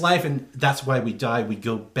experience life, and that's why we die. We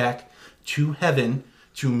go back to heaven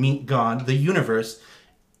to meet God, the universe,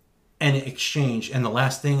 and exchange. And the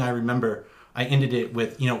last thing I remember, I ended it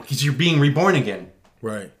with, because you're being reborn again.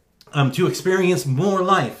 Right. To experience more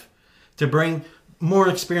life, to bring more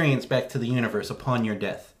experience back to the universe upon your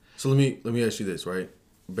death. So let me ask you this, right?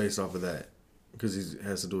 Based off of that, because it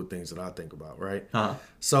has to do with things that I think about, right?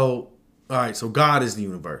 So, all right, so God is the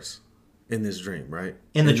universe in this dream, right?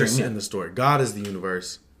 In the dream, in the story, God is the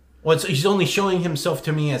universe. Well, he's only showing himself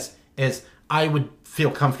to me as I would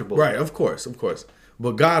feel comfortable. Right, of course.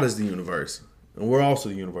 But God is the universe, and we're also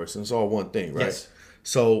the universe, and it's all one thing, right? Yes.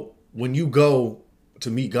 So when you go to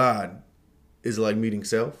meet God, is it like meeting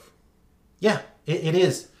self? Yeah, it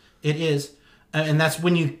is. It is. And that's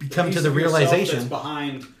when you come to the realization. That's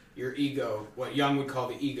behind your ego, what Jung would call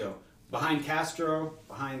the ego. Behind Castro,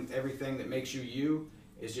 behind everything that makes you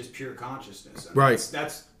is just pure consciousness. And right.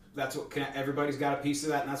 That's what everybody's got a piece of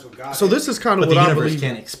that, and that's what God. So this is kind of what I believe. The universe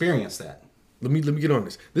can't experience that. Let me get on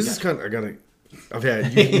this. This is kind of I've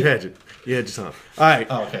had you had your time. All right.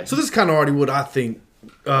 Oh, okay. So this is kind of already what I think.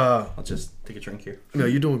 I'll just take a drink here. No,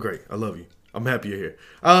 you're doing great. I love you. I'm happy you're here.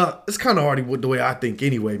 It's kind of already the way I think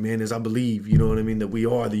anyway, man, is I believe, you know what I mean, that we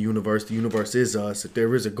are the universe. The universe is us. If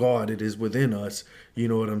there is a God, it is within us. You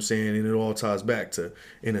know what I'm saying? And it all ties back to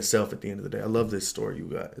inner self at the end of the day. I love this story you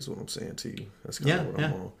got, is what I'm saying to you. That's kind of what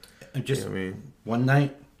I'm on. Just you know what I mean? One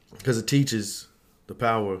night. Because it teaches the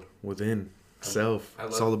power within self.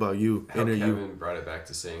 It's all about you. How Inner Kevin you. brought it back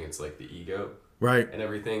to saying it's like the ego. Right. And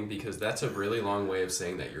everything, because that's a really long way of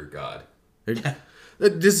saying that you're God.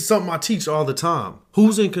 This is something I teach all the time.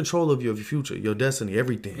 Who's in control of your future, your destiny,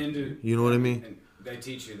 everything? Hindu, you know what I mean? And they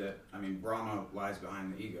teach you that, Brahma lies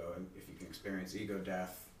behind the ego, and if you can experience ego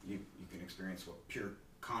death, you can experience pure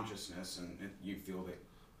consciousness, and you feel that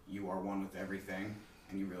you are one with everything,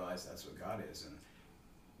 and you realize that's what God is. And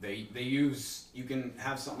you can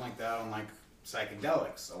have something like that on like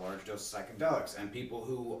psychedelics, a large dose of psychedelics, and people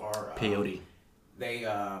who are peyote, they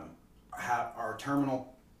are terminal.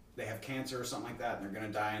 They have cancer or something like that, and they're going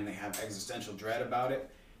to die, and they have existential dread about it.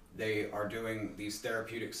 They are doing these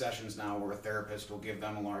therapeutic sessions now where a therapist will give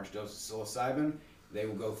them a large dose of psilocybin. They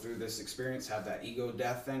will go through this experience, have that ego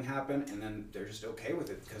death thing happen, and then they're just okay with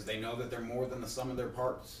it because they know that they're more than the sum of their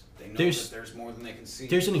parts. They know that there's more than they can see.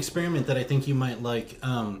 There's an experiment that I think you might like.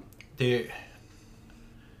 So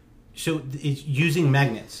it's using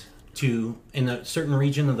magnets to, in a certain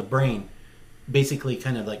region of the brain, basically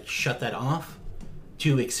kind of like shut that off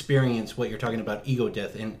to experience what you're talking about, ego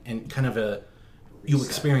death, and kind of you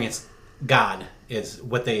experience God is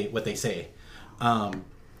what they say.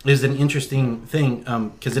 Is an interesting thing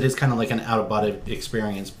because it is kind of like an out-of-body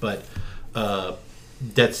experience, but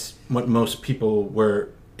that's what most people were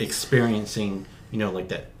experiencing, like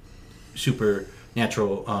that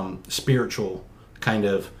supernatural, spiritual kind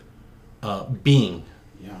of being.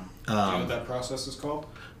 Yeah. Do you know what that process is called?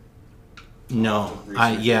 No.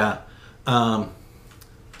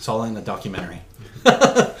 It's all in the documentary.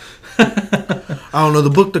 I don't know. The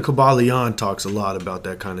book The Kabbalion talks a lot about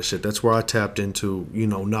that kind of shit. That's where I tapped into,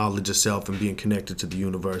 knowledge of self and being connected to the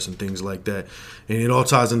universe and things like that. And it all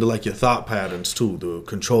ties into like your thought patterns too, the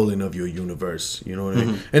controlling of your universe. You know what I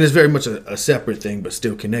mean? And it's very much a separate thing, but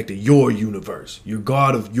still connected. Your universe. You're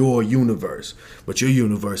God of your universe. But your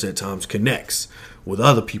universe at times connects with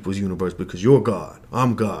other people's universe because you're God.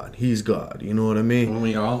 I'm God. He's God. You know what I mean?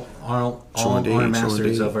 We are all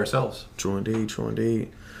masters of ourselves. True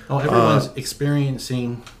indeed. Oh, everyone's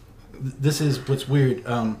experiencing. This is what's weird.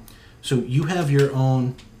 So you have your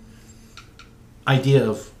own idea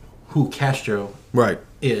of who Castro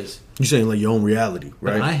is. You're saying like your own reality,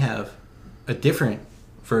 right? But I have a different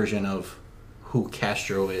version of who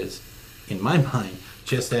Castro is in my mind,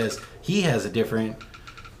 just as he has a different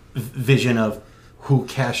vision of who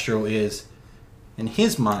Castro is in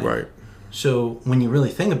his mind. Right. So when you really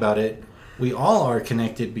think about it, we all are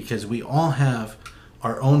connected because we all have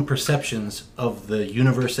our own perceptions of the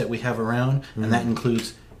universe that we have around, and that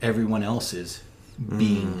includes everyone else's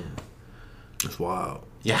being. That's wild.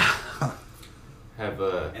 Yeah.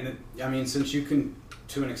 Since you can,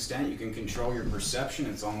 to an extent, you can control your perception,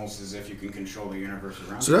 it's almost as if you can control the universe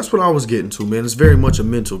around So that's what I was getting to, man. It's very much a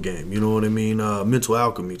mental game, you know what I mean? Mental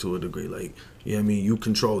alchemy to a degree. Like, you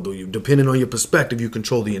control, depending on your perspective, you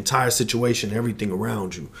control the entire situation, everything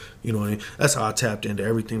around you. You know what I mean? That's how I tapped into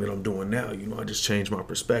everything that I'm doing now. I just changed my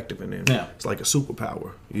perspective, and then it's like a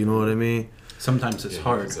superpower. You know what I mean? Sometimes it's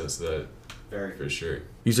hard. You possess that for sure.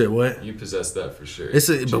 You said what? You possess that for sure.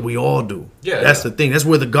 But we all do. Yeah. That's the thing. That's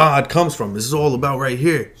where the God comes from. This is all about right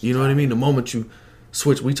here. You know what I mean? The moment you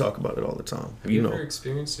Switch, we talk about it all the time. Have you ever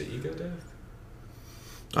experienced an ego death?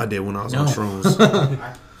 I did when I was on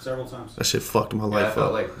shrooms. Several times. That shit fucked my life I felt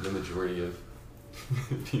up. like the majority of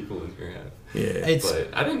people in here have. Yeah. But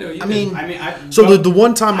I didn't know you So the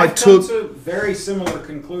one time I took... come to very similar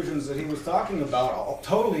conclusions that he was talking about,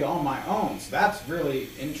 totally on my own. So that's really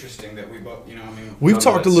interesting that we both, We've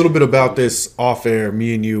talked a little bit about this off air,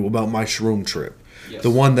 me and you, about my shroom trip. Yes. The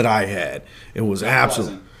one that I had. It was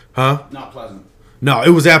absolutely... Huh? Not pleasant. No,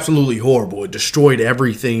 it was absolutely horrible. It destroyed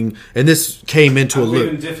everything. And this came into a little...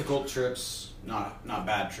 Even difficult trips, not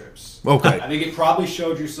bad trips. Okay. I think it probably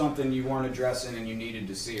showed you something you weren't addressing and you needed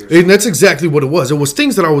to see. And that's exactly what it was. It was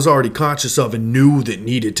things that I was already conscious of and knew that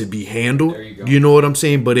needed to be handled. There you go. You know what I'm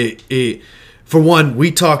saying? But it for one,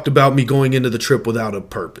 we talked about me going into the trip without a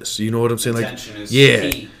purpose. You know what I'm saying? Intention is yeah.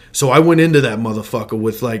 key. So I went into that motherfucker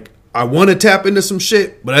with I want to tap into some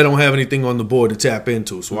shit, but I don't have anything on the board to tap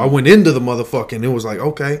into. So I went into the motherfucker and it was like,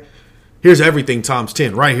 okay, here's everything times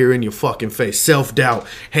 10 right here in your fucking face. Self-doubt,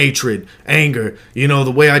 hatred, anger,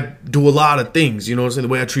 the way I do a lot of things, you know what I'm saying?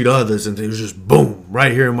 The way I treat others, and it was just boom,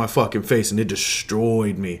 right here in my fucking face, and it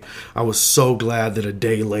destroyed me. I was so glad that a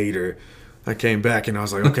day later I came back and I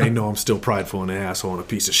was like, okay, no, I'm still prideful and an asshole and a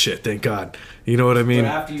piece of shit. Thank God. You know what I mean?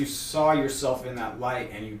 But after you saw yourself in that light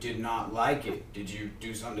and you did not like it, did you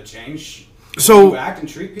do something to change the way you act and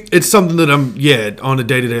treat people? It's something that on a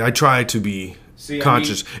day-to-day, I try to be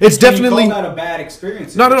conscious. It's definitely... You call that a bad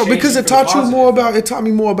experience. No, because it taught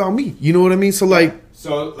me more about me. You know what I mean? So like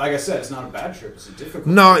I said, it's not a bad trip. It's a difficult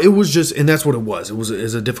No, it was just... And that's what it was. It was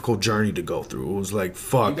a difficult journey to go through. It was like,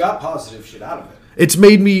 fuck. You got positive shit out of it. It's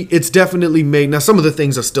definitely made... Now, some of the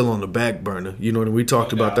things are still on the back burner. You know what I mean? We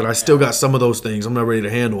talked about that. I still got some of those things. I'm not ready to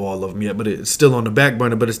handle all of them yet, but it's still on the back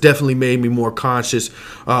burner. But it's definitely made me more conscious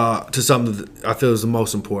to something that I feel is the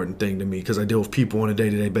most important thing to me, because I deal with people on a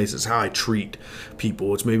day-to-day basis, how I treat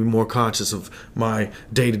people. It's made me more conscious of my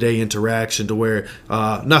day-to-day interaction to where...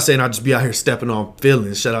 not saying I just be out here stepping on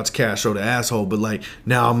feelings. Shout out to Castro the asshole. But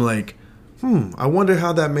now I'm like, I wonder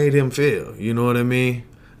how that made him feel. You know what I mean?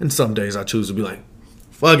 And some days I choose to be like,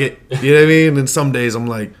 fuck it. You know what I mean? And then some days I'm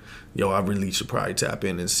like, yo, I really should probably tap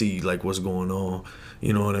in and see what's going on.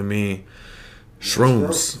 You know what I mean?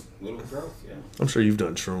 Shrooms. Little growth, yeah. I'm sure you've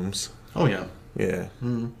done shrooms. Oh yeah. Yeah.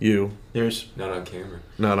 Mm-hmm. You. There's not on camera.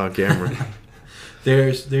 Not on camera.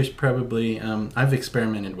 There's probably I've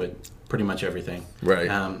experimented with pretty much everything. Right.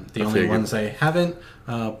 The only ones I haven't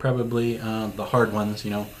probably the hard ones,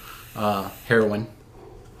 heroin.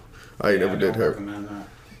 I never did heroin. That.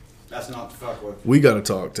 That's not to fuck with. We gotta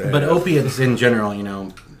talk to. But opiates in general,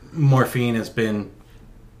 morphine has been.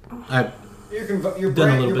 Your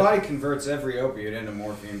body converts every opiate into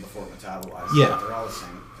morphine before it metabolizes. Yeah, they're all the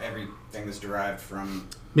same. Everything that's derived from.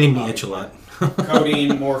 Made me itch a lot.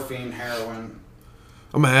 Codeine, morphine, heroin.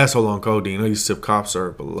 I'm an asshole on codeine. I used to sip cop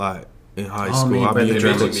syrup a lot in high school.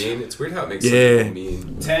 It's weird how it makes people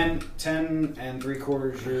mean. 10 and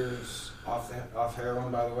 3/4 years off heroin,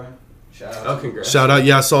 by the way. Shout out. Congrats. Shout out.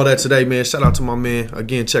 Yeah, I saw that today, man. Shout out to my man.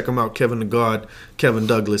 Again, check him out, Kevin the God, Kevin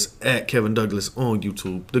Douglas, at Kevin Douglas on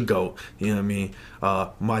YouTube. The GOAT. You know what I mean?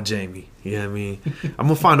 My Jamie. You know what I mean? I'm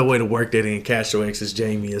going to find a way to work that in. Castro X is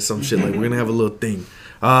Jamie or some shit. We're going to have a little thing.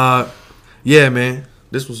 Yeah, man.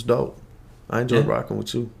 This was dope. I enjoyed rocking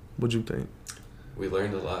with you. What'd you think? We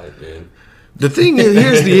learned a lot, man. The thing is,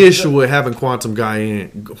 here's the issue with having Quantum Guy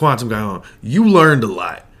on. You learned a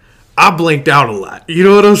lot. I blanked out a lot. You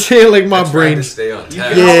know what I'm saying? My brain to stay on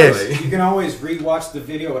task. You can always rewatch the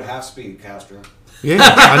video at half speed, Castro. Yeah,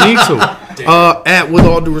 I need to. At With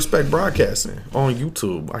All Due Respect Broadcasting on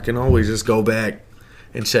YouTube. I can always just go back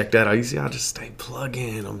and check that out. You see, I just stay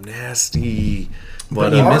plugging. I'm nasty.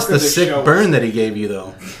 But you missed the sick burn that he gave you,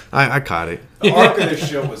 though. I caught it. The arc of this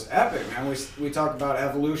show was epic, man. We talked about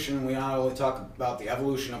evolution. We not only talk about the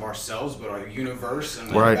evolution of ourselves, but our universe.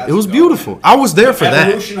 And right. It was beautiful. I was there for that.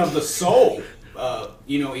 Evolution of the soul.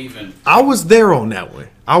 Even. I was there on that one.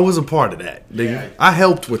 I was a part of that. Yeah. I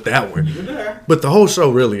helped with that one. You were there. But the whole show,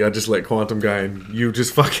 really, I just let Quantum Guy and you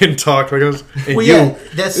just fucking talk. This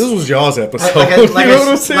was y'all's episode. Like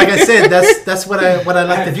I said, that's what I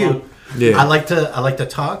like to do. Yeah. I like to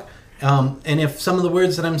talk, and if some of the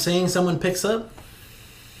words that I'm saying someone picks up,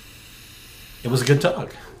 it was a good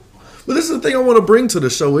talk. Well, this is the thing I want to bring to the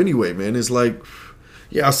show anyway, man. It's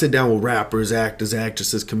I'll sit down with rappers, actors,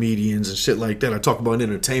 actresses, comedians, and shit like that. I talk about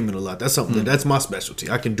entertainment a lot. That's something that's my specialty.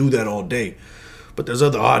 I can do that all day. But there's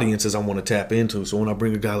other audiences I want to tap into. So when I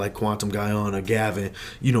bring a guy like Quantum Guy on or Gavin,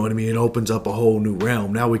 you know what I mean? It opens up a whole new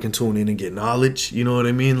realm. Now we can tune in and get knowledge. You know what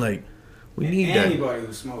I mean? We need that. Anybody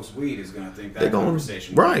who smokes weed is gonna think that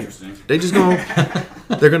conversation right. interesting. They just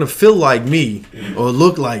they're gonna feel like me or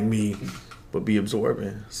look like me, but be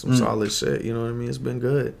absorbing some solid shit. You know what I mean? It's been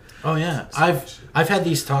good. Oh yeah, I've had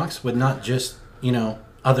these talks with not just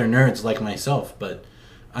other nerds like myself, but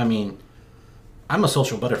I mean, I'm a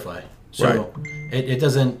social butterfly, so it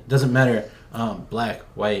doesn't matter. Black,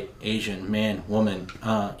 white, Asian, man, woman.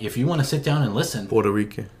 If you want to sit down and listen, Puerto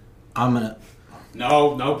Rican. I'm gonna.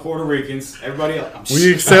 No Puerto Ricans. Everybody else.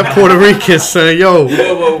 We accept Puerto Ricans, son. Yo.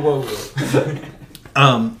 Whoa.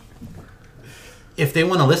 If they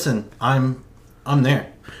want to listen, I'm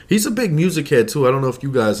there. He's a big music head too. I don't know if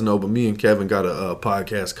you guys know, but me and Kevin got a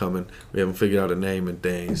podcast coming. We haven't figured out a name and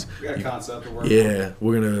things. We got a concept to work on. Yeah,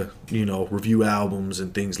 we're gonna review albums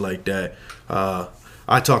and things like that.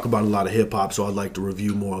 I talk about a lot of hip hop, so I'd like to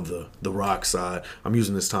review more of the rock side. I'm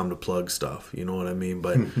using this time to plug stuff, you know what I mean?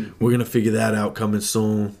 But we're gonna figure that out coming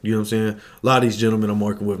soon. You know what I'm saying? A lot of these gentlemen I'm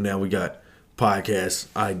working with now, we got podcast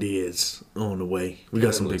ideas on the way. We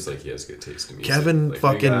got some looks big. like he has good taste in music. Kevin Like,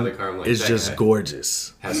 when he got out of fucking the car, I'm like, is that just guy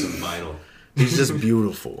gorgeous. has some vinyl. He's just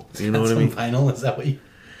beautiful. You know what I mean? Vinyl, is that what you?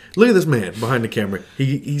 Look at this man behind the camera.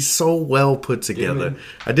 He's so well put together.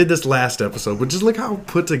 I did this last episode, but just look how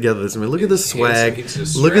put together this man. Look at the swag.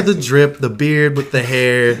 Look at the drip, the beard with the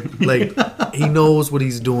hair. Like, he knows what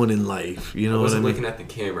he's doing in life. You know I what I wasn't mean? looking at the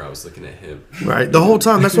camera. I was looking at him. Right. The whole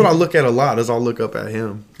time. That's what I look at a lot. Is I'll look up at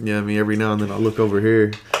him. You know what I mean? Every now and then I'll look over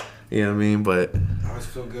here. You know what I mean? But I always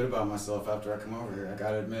feel good about myself after I come over here. I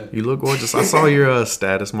gotta admit. you look gorgeous. I saw your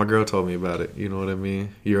status. My girl told me about it. You know what I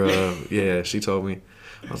mean? Your yeah. She told me.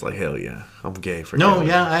 I was like, hell yeah, I'm gay for No, Kevin.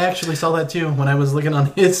 yeah, I actually saw that too when I was looking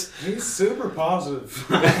on his. He's super positive.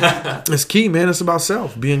 It's key, man. It's about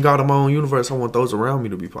self. Being God in my own universe, I want those around me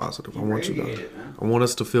to be positive. I want you radiate guys. it, man. I want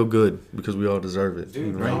us to feel good because we all deserve it. Dude,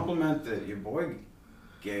 you the know? compliment that your boy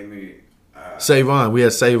gave me. Savon. We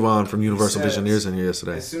had Savon from Universal says, Visioneers in here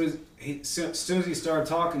yesterday. As soon as he started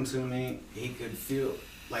talking to me, he could feel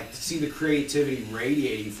to see the creativity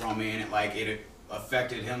radiating from me, and it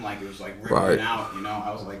affected him like it was like rippling out.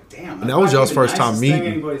 I was like, damn. And that was y'all's first time meeting.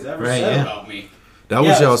 Anybody's ever said about me. That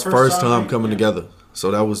was y'all's first time meeting, coming together.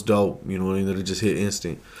 So that was dope. You know what I mean? That it just hit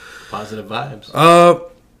instant. Positive vibes.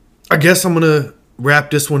 I guess I'm gonna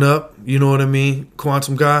wrap this one up. You know what I mean?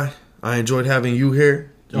 Quantum Guy. I enjoyed having you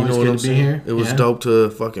here. You Always know what good I'm to be saying? here. It was Yeah. dope to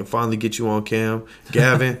fucking finally get you on cam.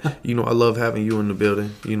 Gavin, I love having you in the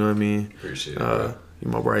building. You know what I mean? Appreciate it, bro.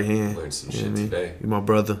 You're my right hand. Learned some You know shit what I mean? today. You're my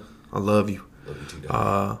brother. I love you. Love you too,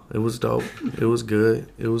 dog. It was dope. It was good.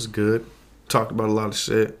 It was good. Talked about a lot of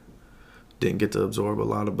shit. Didn't get to absorb a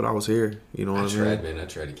lot of, but I was here. You know what I mean? tried, man. I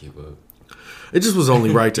tried to keep up. It just was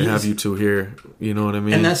only right to have you two here. You know what I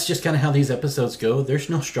mean? And that's just kind of how these episodes go. There's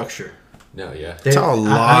no structure. No, yeah. That's how a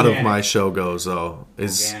lot of organic. my show goes, though.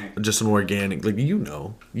 Is Organic. just an organic. Like,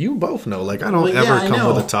 you both know. Like, I don't Well, yeah, ever I come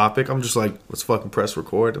know. with a topic. I'm just like, let's fucking press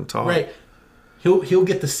record and talk. Right. He'll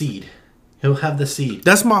get the seed. He'll have the seed.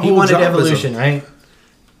 That's my He whole wanted job. evolution, right?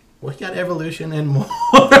 Well, he got evolution and more.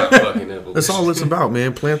 Fucking evolution. That's all it's about,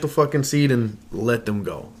 man. Plant the fucking seed and let them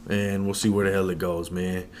go. And we'll see where the hell it goes,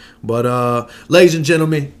 man. But, ladies and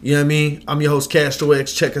gentlemen, you know what I mean? I'm your host, Castro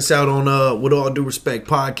X. Check us out on With All Due Respect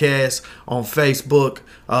Podcast on Facebook.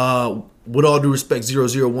 With All Due Respect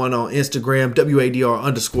 001 on Instagram.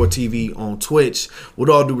 WADR_TV on Twitch. With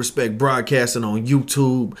All Due Respect Broadcasting on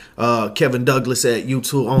YouTube. Kevin Douglas at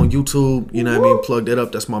YouTube on YouTube. You know what I mean? Plug that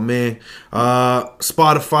up. That's my man.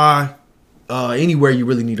 Spotify. Anywhere you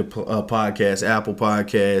really need a podcast, Apple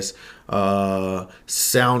Podcasts,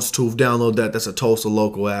 Soundstooth, download that. That's a Tulsa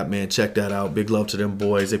local app, man. Check that out. Big love to them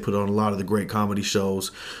boys. They put on a lot of the great comedy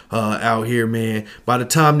shows out here, man. By the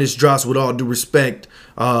time this drops, with all due respect,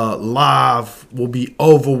 live will be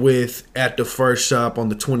over with at the first shop on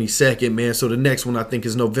the 22nd, man. So the next one I think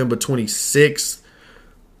is November 26th.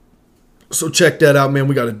 So check that out, man.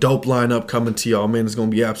 We got a dope lineup coming to y'all, man. It's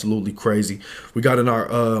gonna be absolutely crazy. We got in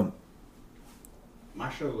our My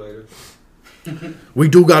show later. we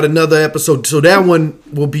do got another episode. So that one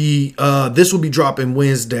will be this will be dropping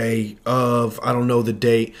Wednesday of, I don't know the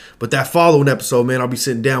date, but that following episode, man, I'll be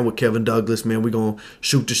sitting down with Kevin Douglas, man. We're gonna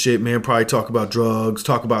shoot the shit, man. Probably talk about drugs,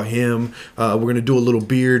 talk about him. We're gonna do a little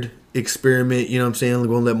beard experiment, you know what I'm saying? We're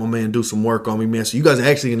gonna let my man do some work on me, man. So you guys are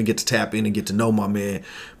actually gonna get to tap in and get to know my man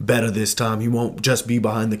better this time. He won't just be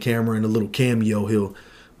behind the camera in a little cameo. He'll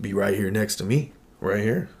be right here next to me. Right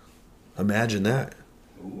here. Imagine that.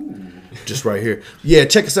 Ooh. Just right here. Yeah,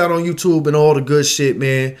 check us out on YouTube and all the good shit,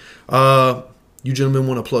 man. You gentlemen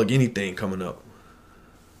want to plug anything coming up?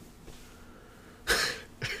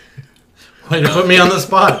 Way to put me on the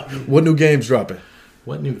spot. What new games dropping?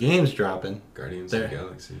 What new games dropping? Guardians There. of the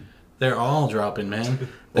Galaxy. They're all dropping, man.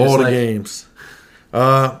 All the games.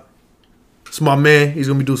 It's my man. He's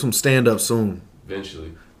gonna be doing some stand up soon.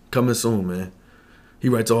 Eventually. Coming soon, man. He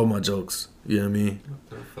writes all my jokes. You know what I mean?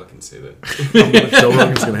 Don't fucking say that. Joe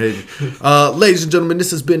Rogan's gonna hate me. Ladies and gentlemen, this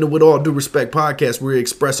has been the With All Due Respect podcast, where we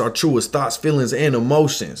express our truest thoughts, feelings, and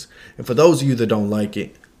emotions. And for those of you that don't like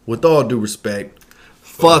it, with all due respect,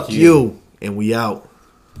 fuck you. And we out.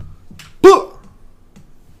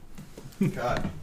 God.